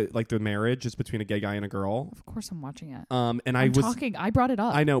guy the marriage is between a gay guy and a girl. Of course, I'm watching it. And I brought it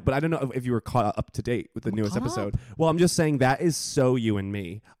up. I know, but I don't know if you were caught up to date with the newest episode. Up? Well, I'm just saying that is so you and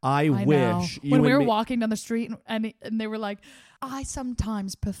me. I wish know. you when we and were me- walking down the street and they were like, I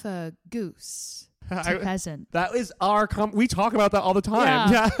sometimes prefer goose to pheasant. That is our we talk about that all the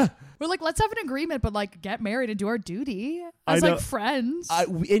time. Yeah. We're like, let's have an agreement, but like get married and do our duty as like friends.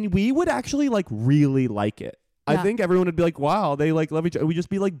 And we would actually like really like it. Yeah. I think everyone would be like, wow, they like love each other. We just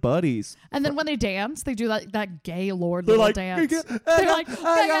be like buddies. And then when they dance, they do that gay Lord little like, dance. They're like,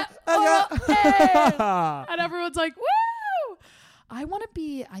 hey. And everyone's like, woo! I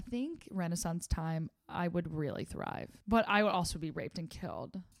think Renaissance time, I would really thrive. But I would also be raped and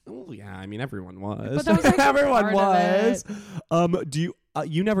killed. Oh, yeah. I mean, everyone was. But that was like everyone was.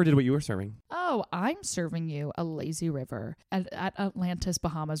 You never did what you were serving. Oh, I'm serving you a lazy river at Atlantis,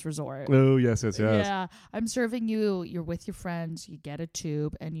 Bahamas resort. Oh, yes. Yeah. I'm serving you. You're with your friends. You get a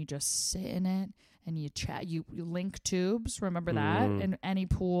tube and you just sit in it. And you chat, you link tubes. Remember that? In any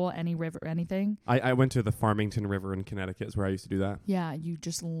pool, any river, anything. I went to the Farmington River in Connecticut is where I used to do that. Yeah, you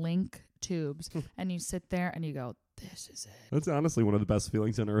just link tubes and you sit there and you go, this is it. That's honestly one of the best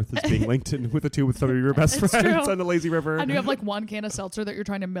feelings on earth is being linked in with a tube with some of your best friends on a lazy river. And you have like one can of seltzer that you're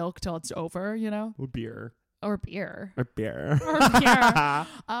trying to milk till it's over, you know? Or beer. Or beer. I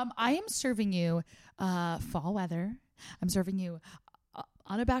am serving you fall weather. I'm serving you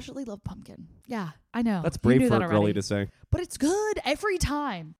unabashedly love pumpkin. Yeah, I know. That's brave for a girlie to say. But it's good every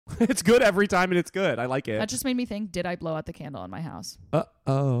time. It's good every time and it's good. I like it. That just made me think, did I blow out the candle in my house?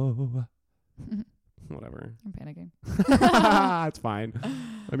 Uh-oh. Whatever. I'm panicking. It's fine.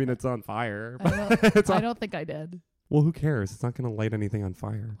 I mean, it's on fire. I don't think I did. Well, who cares? It's not going to light anything on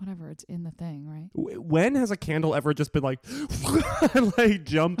fire. Whatever. It's in the thing, right? When has a candle ever just been like, and like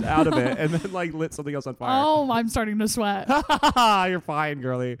jumped out of it and then like lit something else on fire? Oh, I'm starting to sweat. You're fine,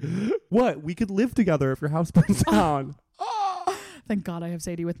 girlie. What? We could live together if your house burns down. Thank God I have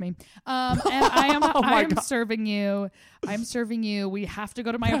Sadie with me. And I'm serving you. I'm serving you. We have to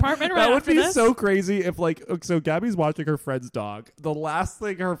go to my apartment right after this. That would be so crazy if so Gabby's watching her friend's dog. The last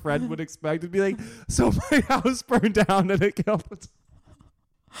thing her friend would expect would be like, so my house burned down and it killed us.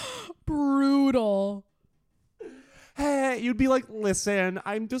 Brutal. Hey, you'd be like, listen,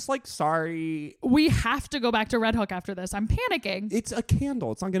 I'm just like, sorry. We have to go back to Red Hook after this. I'm panicking. It's a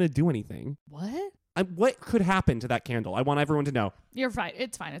candle. It's not going to do anything. What? What could happen to that candle? I want everyone to know. You're fine.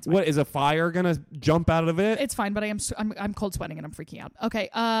 It's fine. It's fine. What, is a fire gonna jump out of it? It's fine, but I'm cold sweating and I'm freaking out. Okay.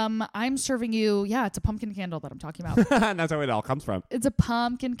 I'm serving you. Yeah, it's a pumpkin candle that I'm talking about. And that's how it all comes from. It's a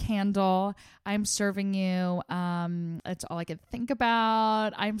pumpkin candle. I'm serving you. It's all I can think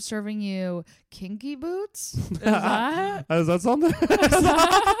about. I'm serving you kinky boots. Is that? Is that something?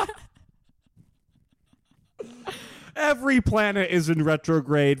 Every planet is in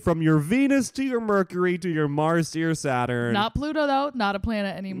retrograde, from your Venus to your Mercury to your Mars to your Saturn. Not Pluto, though. Not a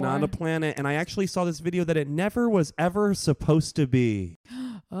planet anymore. Not a planet. And I actually saw this video that it never was ever supposed to be.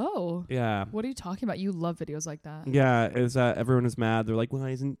 Oh. Yeah. What are you talking about? You love videos like that. Yeah. Everyone is mad. They're like, why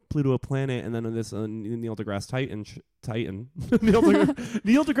isn't Pluto a planet? And then this Neil deGrasse Tyson.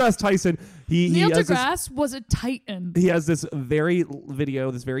 Neil deGrasse Tyson. Neil deGrasse was a titan. He has this very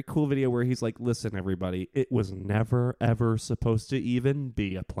cool video where he's like, listen, everybody, it was never, ever supposed to even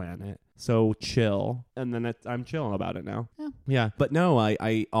be a planet. So chill. And then I'm chilling about it now. Yeah. But no,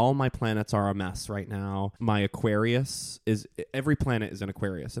 I all my planets are a mess right now. My Aquarius every planet is an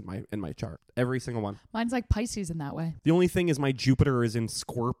Aquarius in my chart. Every single one. Mine's like Pisces in that way. The only thing is my Jupiter is in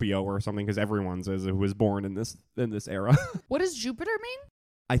Scorpio or something, because everyone's who was born in this era. What does Jupiter mean?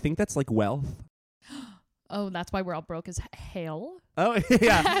 I think that's like wealth. Oh, that's why we're all broke as hail. Oh,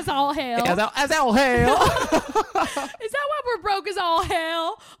 yeah. As all hail. As all hail. Is that why we're broke as all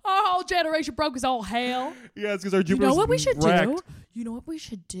hell? Our whole generation broke as all hell. Yeah, it's because our Jupiter's You know what we should wrecked. do? You know what we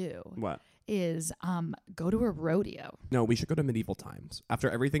should do? What? Is go to a rodeo. No, we should go to medieval times. After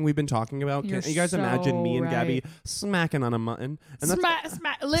everything we've been talking about, You're can you guys so imagine me and right. Gabby smacking on a mutton? And Lip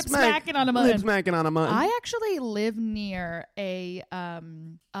smacking on a mutton. Lip smacking on a mutton. I actually live near a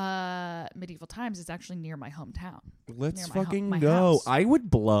medieval times. It's actually near my hometown. Let's near fucking my go. house. I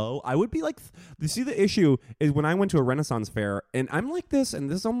would be like, you see, the issue is when I went to a Renaissance fair, and I'm like this, and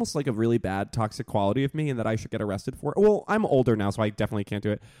this is almost like a really bad toxic quality of me, and that I should get arrested for. Well, I'm older now, so I definitely can't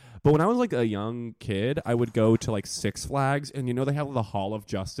do it. But when I was like a young kid, I would go to like Six Flags, and they have the Hall of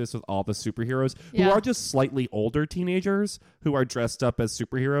Justice with all the superheroes who are just slightly older teenagers who are dressed up as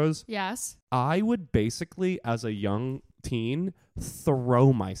superheroes. Yes. I would basically, as a young teen,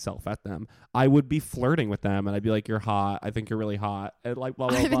 throw myself at them. I would be flirting with them, and I'd be like, "You're hot. I think you're really hot." And like, blah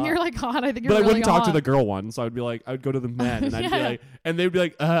blah blah. I think you're like hot. I think you're But really I wouldn't talk hot. to the girl one, so I'd be like, I would go to the men, and I'd be like, and they'd be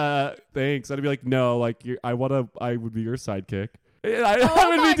like, thanks. I'd be like, no, like, I would be your sidekick. I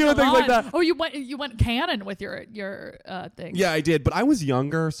would be doing things like that. Oh, you went canon with your thing. Yeah, I did, but I was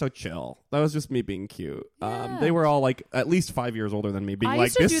younger, so chill. That was just me being cute. Yeah. They were all like at least 5 years older than me, being I like,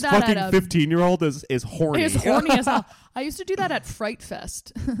 used to this do that fucking at, 15-year-old is horny. It's horny as hell. I used to do that at Fright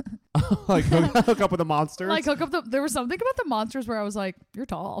Fest. Like hook up with the monsters. Like there was something about the monsters where I was like, "You're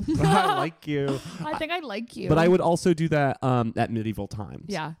tall. I like you. I think I like you." But I would also do that at medieval times.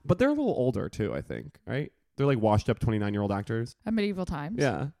 Yeah. But they're a little older too, I think, right? They're like washed up 29-year-old actors. At medieval times.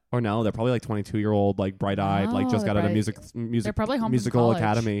 Yeah. Or no, they're probably like 22-year-old, like bright-eyed, like just got out of They're probably home from musical college.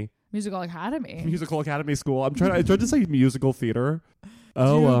 academy. Musical academy. Musical academy school. I tried to say musical theater.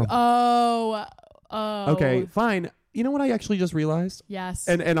 Oh. Okay, fine. You know what I actually just realized? Yes.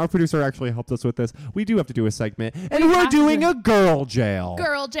 And our producer actually helped us with this. We do have to do a segment. And we're doing a girl jail.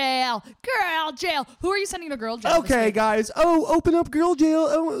 Girl jail. Girl jail. Who are you sending to girl jail? Okay, guys. Oh, open up girl jail.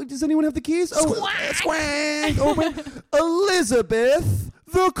 Oh, does anyone have the keys? Oh, squank. Open. Elizabeth,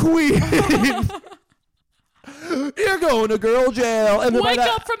 the queen. You're going to girl jail. And Wake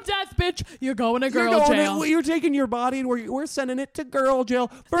up from death, bitch. You're going to girl jail. You're taking your body and we're sending it to girl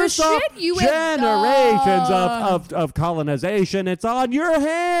jail. First the off, shit you generations of colonization. It's on your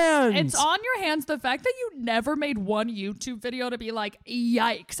hands. It's on your hands. The fact that you never made one YouTube video to be like,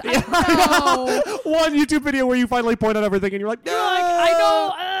 yikes. I know. One YouTube video where you finally point out everything and you're like, no. You're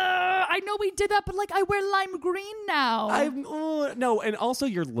like, I know we did that, but like I wear lime green now. No, and also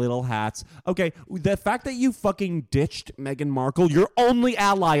your little hats. Okay, the fact that you fucking ditched Meghan Markle, your only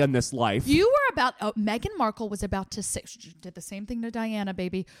ally in this life. You were about, Meghan Markle was about to save, she did the same thing to Diana,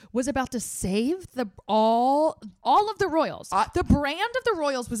 baby, was about to save all of the royals. The brand of the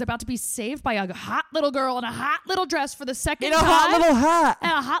royals was about to be saved by a hot little girl in a hot little dress for the second time. In a hot little hat.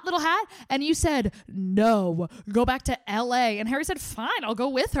 And a hot little hat. And you said, no, go back to LA. And Harry said, fine, I'll go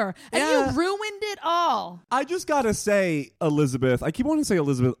with her. And you ruined it all. I just gotta say, Elizabeth, I keep wanting to say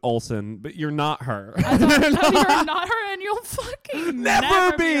Elizabeth Olsen, but you're not her. You're not her, and you'll fucking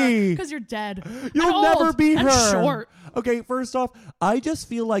never be. Because you're dead. You'll never be her. And short. Okay, first off, I just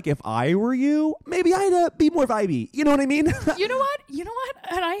feel like if I were you, maybe I'd be more vibey. You know what I mean? You know what?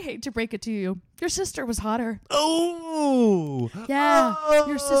 And I hate to break it to you. Your sister was hotter. Oh. Yeah,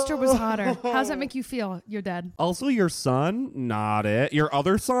 your sister was hotter. How does that make you feel? You're dead. Also, your son, not it. Your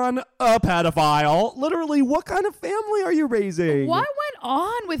other son, a pedophile. Literally, what kind of family are you raising? What went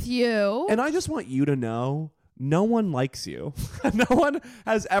on with you? And I just want you to know, no one likes you. No one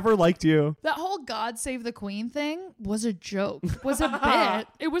has ever liked you. That whole God Save the Queen thing was a joke. Was a bit.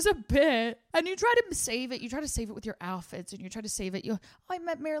 It was a bit. And you try to save it. You try to save it with your outfits, and you try to save it. I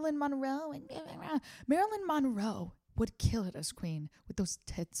met Marilyn Monroe, and Marilyn Monroe would kill it as queen with those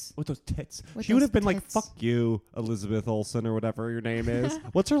tits. With those tits. With She would those have been like, tits. fuck you, Elizabeth Olsen, or whatever your name is.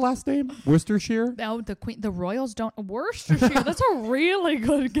 What's her last name? Worcestershire? No, the queen. The royals don't. Worcestershire. That's a really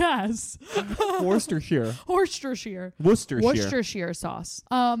good guess. Worcestershire. Worcestershire. Worcestershire Sauce.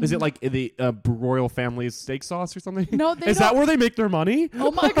 Is it like the royal family's steak sauce or something? No, they Is that don't- where they make their money?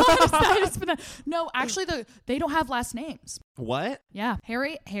 Oh my God! No, actually, they don't have last names. What? Yeah,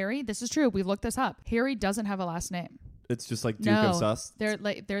 Harry. This is true. We've looked this up. Harry doesn't have a last name. It's just like Duke of Sus. They're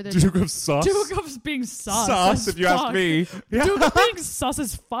the Duke of Sus. Duke of being sus. Sus, as if you ask fuck. me. Yeah. Duke of being sus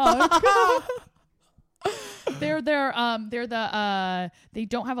as fuck. They're the they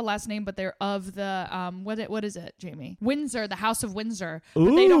don't have a last name, but they're of the what is it, Jamie? Windsor, the House of Windsor,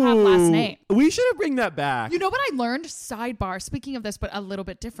 but they don't have last name. We should bring that back. You know what I learned? Sidebar. Speaking of this, but a little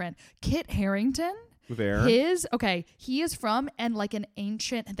bit different. Kit Harington. There. He is from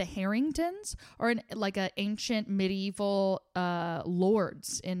the Harringtons are like an ancient medieval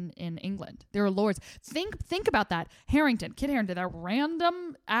lords in England. They're lords. Think about that. Kit Harington, that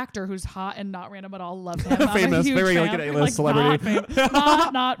random actor who's hot and not random at all. Love him. Famous, very like an A-list celebrity.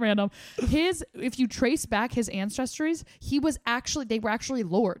 Not random. If you trace back his ancestries, they were actually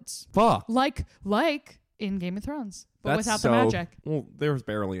lords. Fuck. Like in Game of Thrones. But That's without so, the magic. Well, there was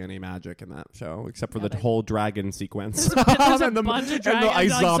barely any magic in that show, except for the whole dragon sequence. There's a and the, bunch of and dragons, the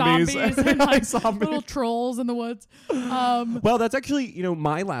ice zombies. and like Ice zombies. little trolls in the woods. Well, that's actually,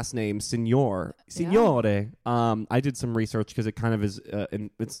 my last name, Signore. I did some research because it kind of is,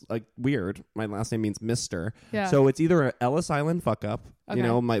 it's like weird. My last name means Mister. Yeah. So it's either an Ellis Island fuck up.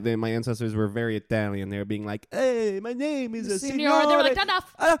 Okay. My ancestors were very Italian. They were being like, hey, my name is a Signore. They were like,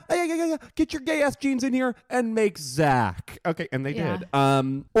 enough. Get your gay ass genes in here and make Zach. Okay, and they Yeah. did.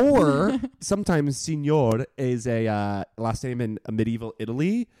 Or sometimes Signor is a last name in medieval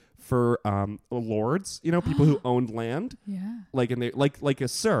Italy for lords. People who owned land. Yeah. Like a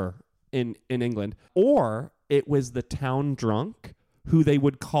sir in England. Or it was the town drunk who they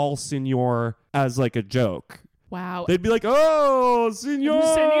would call Signor as like a joke. Wow. They'd be like, oh, Signor.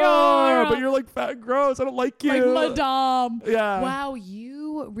 But you're like fat and gross. I don't like you. Like Madame. Yeah. Wow,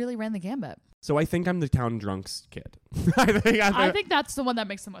 you really ran the gambit. So I think I'm the town drunk's kid. I think that's the one that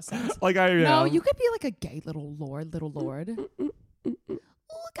makes the most sense. No, you could be like a gay little lord. Ooh,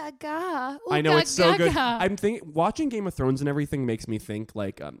 gaga. Ooh, I know, it's so good. gaga. I'm watching Game of Thrones and everything makes me think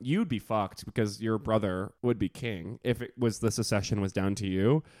like you'd be fucked because your brother would be king if it was the succession was down to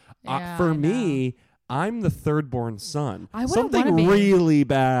you. Yeah, For I me, I'm the third born son. I wouldn't Something wanna be. really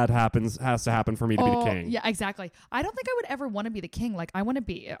bad has to happen for me to be the king. Yeah, exactly. I don't think I would ever want to be the king. Like, I want to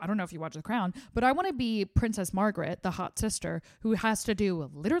be, I don't know if you watch The Crown, but I want to be Princess Margaret, the hot sister, who has to do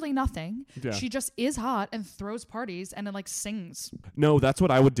literally nothing. Yeah. She just is hot and throws parties and then, like, sings. No, that's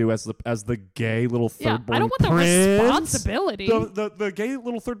what I would do as the gay little third born I don't want prince. the responsibility. The gay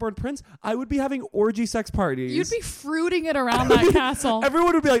little third born prince. I would be having orgy sex parties. You'd be fruiting it around that castle.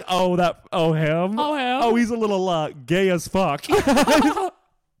 Everyone would be like, oh, him. Oh, him. Oh, he's a little gay as fuck. My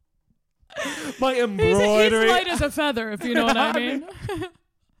He's embroidery. light as a feather, if you know what I mean.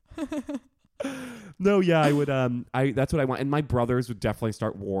 No, yeah, I would. That's what I want. And my brothers would definitely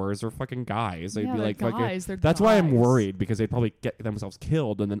start wars or fucking guys. They'd Yeah, be they're like, guys, they're that's why I'm guys. worried because they'd probably get themselves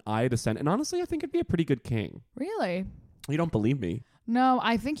killed and then I'd ascend. And honestly, I think I'd be a pretty good king. Really? You don't believe me? No,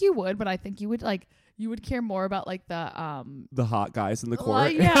 I think you would, but I think you would care more about like the hot guys in the court.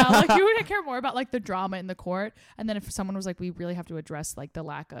 like, yeah, like you would care more about like the drama in the court. And then if someone was like, we really have to address like the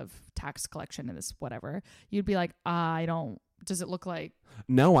lack of tax collection in this whatever, you'd be like, does it look like?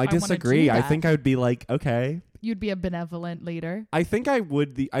 No, I wanna disagree. do I that. think I would be like, okay. You'd be a benevolent leader. I think I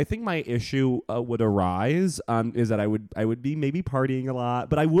would. I think my issue would arise is that I would be maybe partying a lot,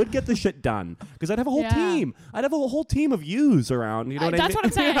 but I would get the shit done because I'd have a whole team. I'd have a whole team of yous around. You know what I mean? That's what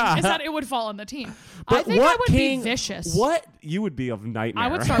I'm saying. Yeah. Is that it would fall on the team. But I think what I would king, be vicious. What you would be of nightmare. I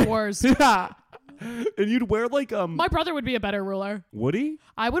would start wars. Yeah. And you'd wear like My brother would be a better ruler. Would he?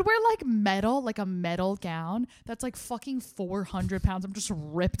 I would wear like a metal gown that's like fucking 400 pounds. I'm just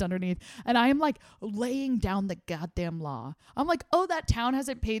ripped underneath. And I am like laying down the goddamn law. I'm like, oh, that town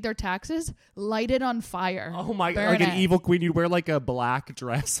hasn't paid their taxes? Light it on fire. Oh my God. Burn Like it. an evil queen. You'd wear like a black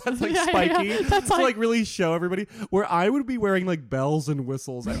dress that's like spiky. Yeah. That's to like really show everybody. Where I would be wearing like bells and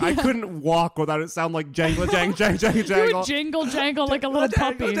whistles. And I couldn't walk without it sound like jangle, jangle, jangle, jangle, jangle. You would jingle jangle like a little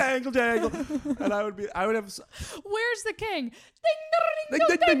puppy. Jangle, jangle. And I would have. Where's the king? Ding,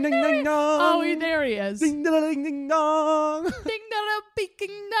 ding, ding, ding, ding, dong. Oh, there he is. Ding, ding, ding, ding, dong. Ding da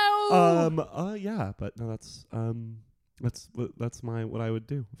peeking no. Yeah, but no, that's what I would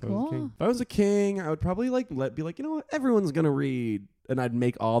do if I was a Cool. king. If I was a king, I would probably be like, you know what, everyone's gonna read, and I'd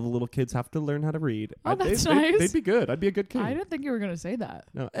make all the little kids have to learn how to read. Oh, that's nice. They'd be good. I'd be a good king. I didn't think you were gonna say that.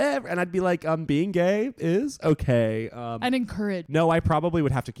 No, and I'd be like, being gay is okay. And encourage. No, I probably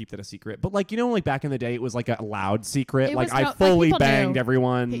would have to keep that a secret. But like, you know, like back in the day, it was like a loud secret. It Like was I like fully people banged knew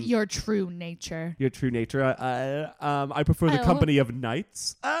everyone. Your true nature. Your true nature. I prefer the company of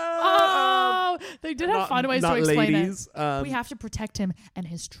knights. Oh, they did have fun ways to explain ladies. it. We have to protect him and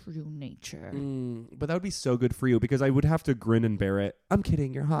his true nature. But that would be so good for you because I would have to grin and bear it. I'm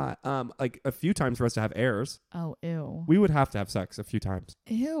kidding, you're hot. Like a few times for us to have heirs. Oh, ew. We would have to have sex a few times.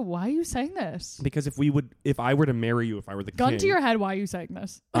 Ew, why are you saying this? Because if I were to marry you, if I were the Gun king, to your head, why are you saying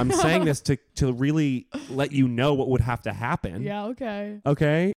this? I'm saying this to really let you know what would have to happen. Yeah, okay.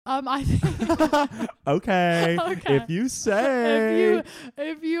 Okay. I think okay. Okay. If you say.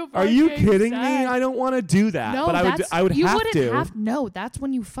 if you Are you fucking kidding say- me? I don't want to do that. No, but I would you have wouldn't to. No, that's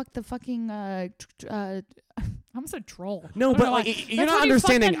when you fuck the fucking I almost said troll. No, I don't but know like, why. you're That's not when you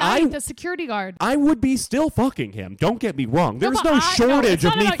fuck understanding. the knight, the security guard. I would be still fucking him. Don't get me wrong. There's but no shortage it's of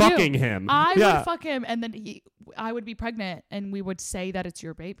not me about you. fucking him. I would fuck him, and then I would be pregnant, and we would say that it's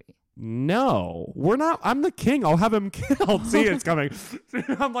your baby. No, we're not. I'm the king. I'll have him killed. See, it's coming.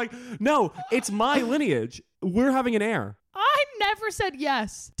 I'm like, no, it's my lineage. We're having an heir. I never said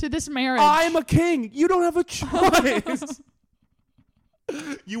yes to this marriage. I'm a king. You don't have a choice.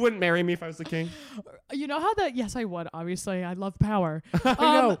 You wouldn't marry me if I was the king? You know how that? Yes, I would. Obviously, I love power. I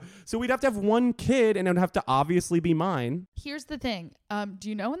know. So we'd have to have one kid, and it would have to obviously be mine. Here's the thing. Do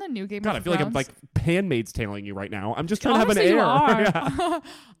you know in the new Game God, of I feel Thrones? like I'm like Handmaid's Tailing you right now. I'm just trying Honestly, to you have an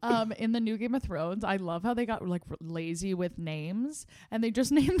are. heir. In the new Game of Thrones, I love how they got like lazy with names, and they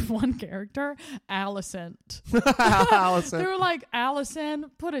just named one character Alicent. Allison. They were like,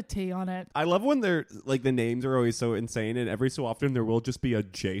 Allison, put a T on it. I love when they're like the names are always so insane, and every so often there will just be a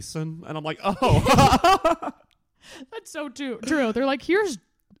Jason, and I'm like, oh, That's so true. They're like, here's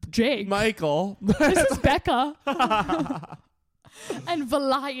Jake. Michael. This is Becca. And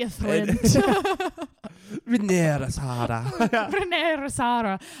Valiathrin. Rhaenyra Sara. Rhaenyra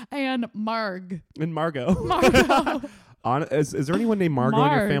Sara. And Marg. And Margot. Margot. Is there anyone named Margot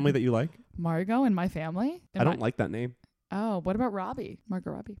in your family that you like? Margot in my family? I don't like that name. Oh, what about Robbie?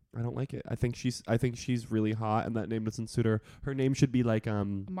 Margot Robbie. I don't like it. I think she's really hot, and that name doesn't suit her. Her name should be like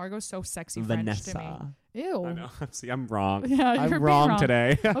Margot's so sexy Vanessa. French to me. Ew. I know. See, I'm wrong. Yeah, I'm you're wrong being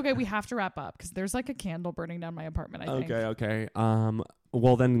wrong. today. Okay, we have to wrap up because there's like a candle burning down my apartment, I think. Okay.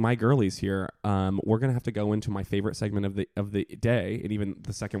 Well, then my girlie's here. We're gonna have to go into my favorite segment of the day, and even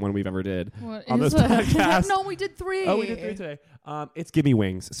the second one we've ever did What on is this it? podcast. No, we did 3. Oh, we did 3 today. It's Give Me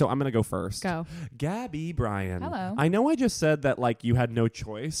Wings. So I'm gonna go first. Go. Gabby Bryan. Hello. I know I just said that like you had no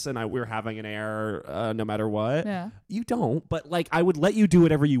choice, and we're having an heir no matter what. Yeah. You don't, but like I would let you do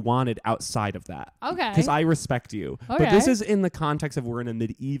whatever you wanted outside of that. Okay. Because I respect you. But Okay. this is in the context of we're in a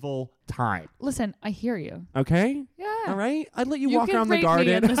medieval time. Listen, I hear you. Okay? Yeah. All right? I'd let you You walk can around the rape me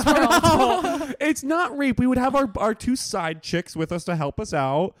garden. in this world. It's not rape. We would have our 2 side chicks with us to help us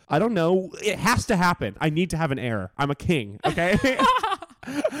out. I don't know. It has to happen. I need to have an heir. I'm a king. Okay?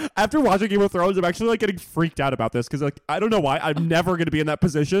 After watching Game of Thrones, I'm actually like getting freaked out about this because like I don't know why I'm never going to be in that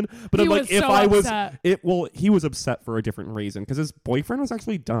position. But He I'm like, was if so I was, upset. he was upset for a different reason because his boyfriend was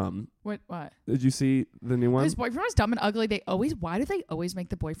actually dumb. What? Did you see the new one? His boyfriend was dumb and ugly. Why do they always make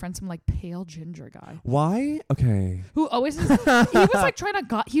the boyfriend some like pale ginger guy? Why? Okay. Who always he was like trying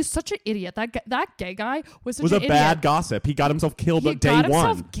to he's such an idiot. That gay guy was such Was an a idiot. bad gossip. He got himself killed He on day got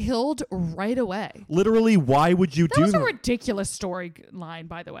himself one. killed right away. Literally, why would you That do was that? a ridiculous storyline,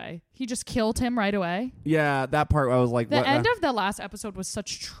 by the way. He just killed him right away. Yeah, that part I was like, The what? end of the last episode was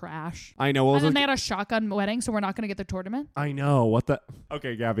such trash. I know. And then they had a shotgun wedding, so we're not going to get the tournament. I know. What the?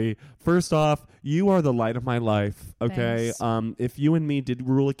 Okay, Gabby. First off, you are the light of my life. Okay. Thanks. If you and me did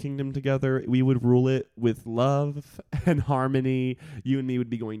rule a kingdom together, we would rule it with love and harmony. You and me would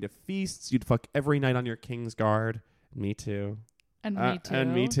be going to feasts. You'd fuck every night on your King's Guard. Me too. And me too.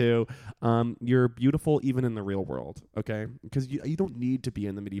 And me too. You're beautiful even in the real world, okay? Because you don't need to be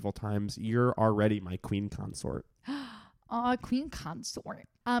in the medieval times. You're already my queen consort. Queen consort.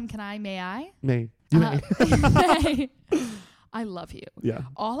 May I? May. You may. May. I love you. Yeah.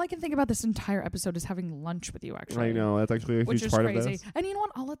 All I can think about this entire episode is having lunch with you, actually. I know. That's actually a huge part of this. And you know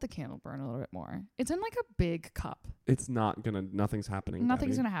what? I'll let the candle burn a little bit more. It's in like a big cup. It's not gonna. Nothing's happening.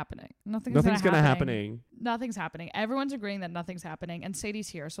 Nothing's Daddy. gonna happen. Nothing's gonna happen. Nothing's happening. Everyone's agreeing that nothing's happening, and Sadie's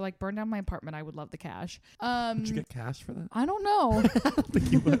here. So like, burn down my apartment. I would love the cash. Did you get cash for that? I don't know. I don't think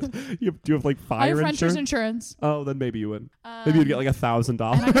you would. Do you have like fire I have insurance? renter's insurance. Oh, then maybe you would. Maybe you'd get like $1,000. And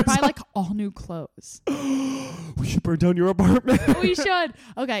I could buy like all new clothes. We should burn down your apartment. We should.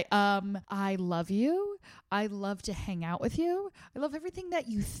 Okay. I love you. I love to hang out with you. I love everything that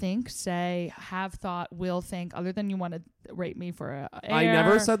you think, say, have thought, will think, other than you want to rate me for a air. I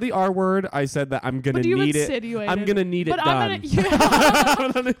never said the R word. I said that I'm going to need it. I'm going to need it done.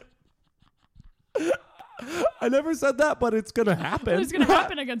 I never said that, but it's going to happen. It's going to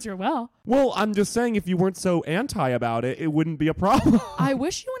happen against your will. Well, I'm just saying if you weren't so anti about it, it wouldn't be a problem. I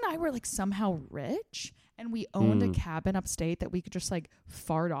wish you and I were like somehow rich. And we owned a cabin upstate that we could just like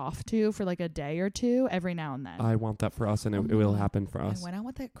fart off to for like a day or two every now and then. I want that for us, and it will happen for us. I went out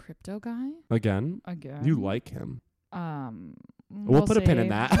with that crypto guy. Again? You like him. We'll put a pin in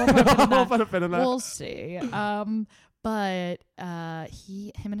that. We'll put a pin in that. We'll see. But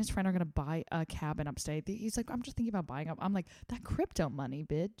him and his friend are gonna buy a cabin upstate. He's like, I'm just thinking about buying up. I'm like, that crypto money,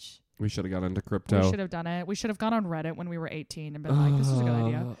 bitch. We should have got into crypto. We should have done it. We should have gone on Reddit when we were 18 and been like, this is a good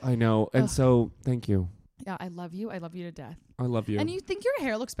idea. I know. And so, thank you. Yeah, I love you. I love you to death. I love you. And you think your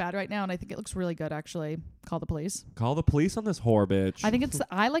hair looks bad right now, and I think it looks really good, actually. Call the police. Call the police on this whore, bitch.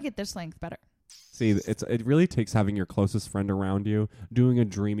 I like it this length better. See, it really takes having your closest friend around you, doing a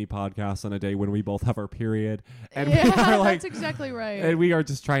dreamy podcast on a day when we both have our period. And we are like, that's exactly right. And we are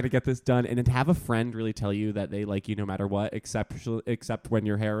just trying to get this done. And then to have a friend really tell you that they like you no matter what, except when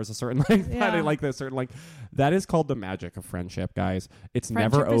your hair is a certain length, they like this certain length. That is called the magic of friendship, guys. It's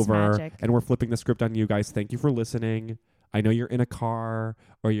never over. And we're flipping the script on you guys. Thank you for listening. I know you're in a car,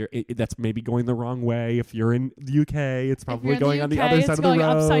 or that's maybe going the wrong way. If you're in the UK, it's probably going on the other side of the road. It's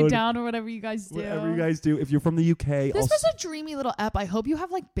going upside down or whatever you guys do. Whatever you guys do. If you're from the UK, this was a dreamy little ep. I hope you have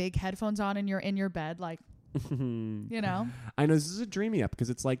like big headphones on and you're in your bed, like. You know, I know this is a dreamy up because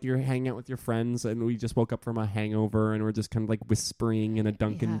it's like you're hanging out with your friends and we just woke up from a hangover and we're just kind of like whispering in a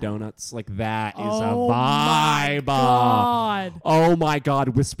Dunkin' Donuts. Like that is a vibe. Oh my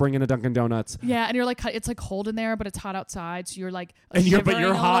God, whispering in a Dunkin' Donuts. Yeah, and you're like, it's like cold in there, but it's hot outside, so you're like, but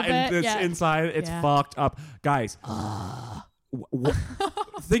you're hot and it's inside. It's fucked up, guys.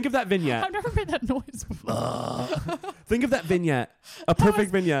 Think of that vignette. I've never made that noise before. Think of that vignette. A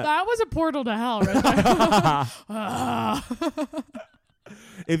perfect vignette. That was a portal to hell right there.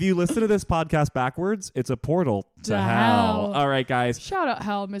 If you listen to this podcast backwards, it's a portal to hell. All right, guys. Shout out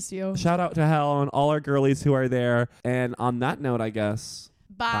hell, miss you. Shout out to hell and all our girlies who are there. And on that note, I guess.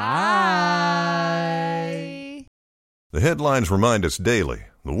 Bye. The headlines remind us daily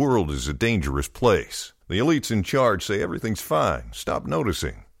the world is a dangerous place. The elites in charge say everything's fine. Stop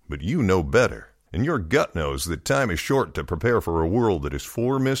noticing. But you know better. And your gut knows that time is short to prepare for a world that is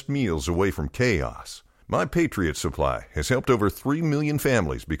 4 missed meals away from chaos. My Patriot Supply has helped over 3 million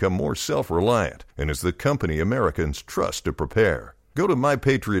families become more self-reliant and is the company Americans trust to prepare. Go to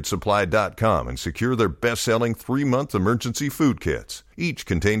MyPatriotSupply.com and secure their best-selling 3-month emergency food kits. Each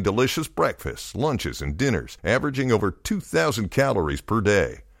contain delicious breakfasts, lunches, and dinners, averaging over 2,000 calories per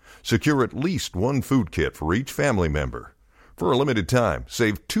day. Secure at least 1 food kit for each family member. For a limited time,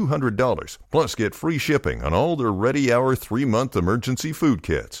 save $200, plus get free shipping on all their Ready Hour 3-month emergency food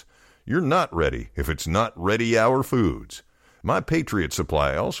kits. You're not ready if it's not Ready Hour Foods. My Patriot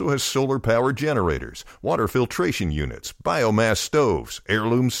Supply also has solar power generators, water filtration units, biomass stoves,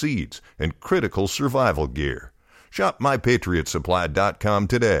 heirloom seeds, and critical survival gear. Shop MyPatriotSupply.com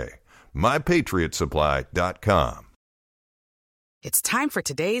today. MyPatriotSupply.com. It's time for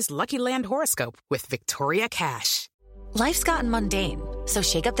today's Lucky Land horoscope with Victoria Cash. Life's gotten mundane, so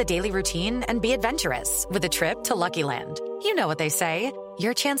shake up the daily routine and be adventurous with a trip to Lucky Land. You know what they say,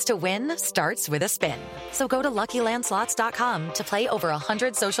 your chance to win starts with a spin. So go to LuckyLandSlots.com to play over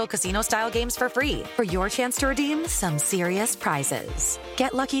 100 social casino-style games for free for your chance to redeem some serious prizes.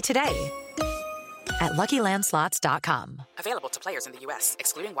 Get lucky today at LuckyLandSlots.com. Available to players in the U.S.,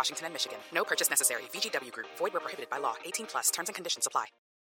 excluding Washington and Michigan. No purchase necessary. VGW Group. Void where prohibited by law. 18+. Terms and conditions apply.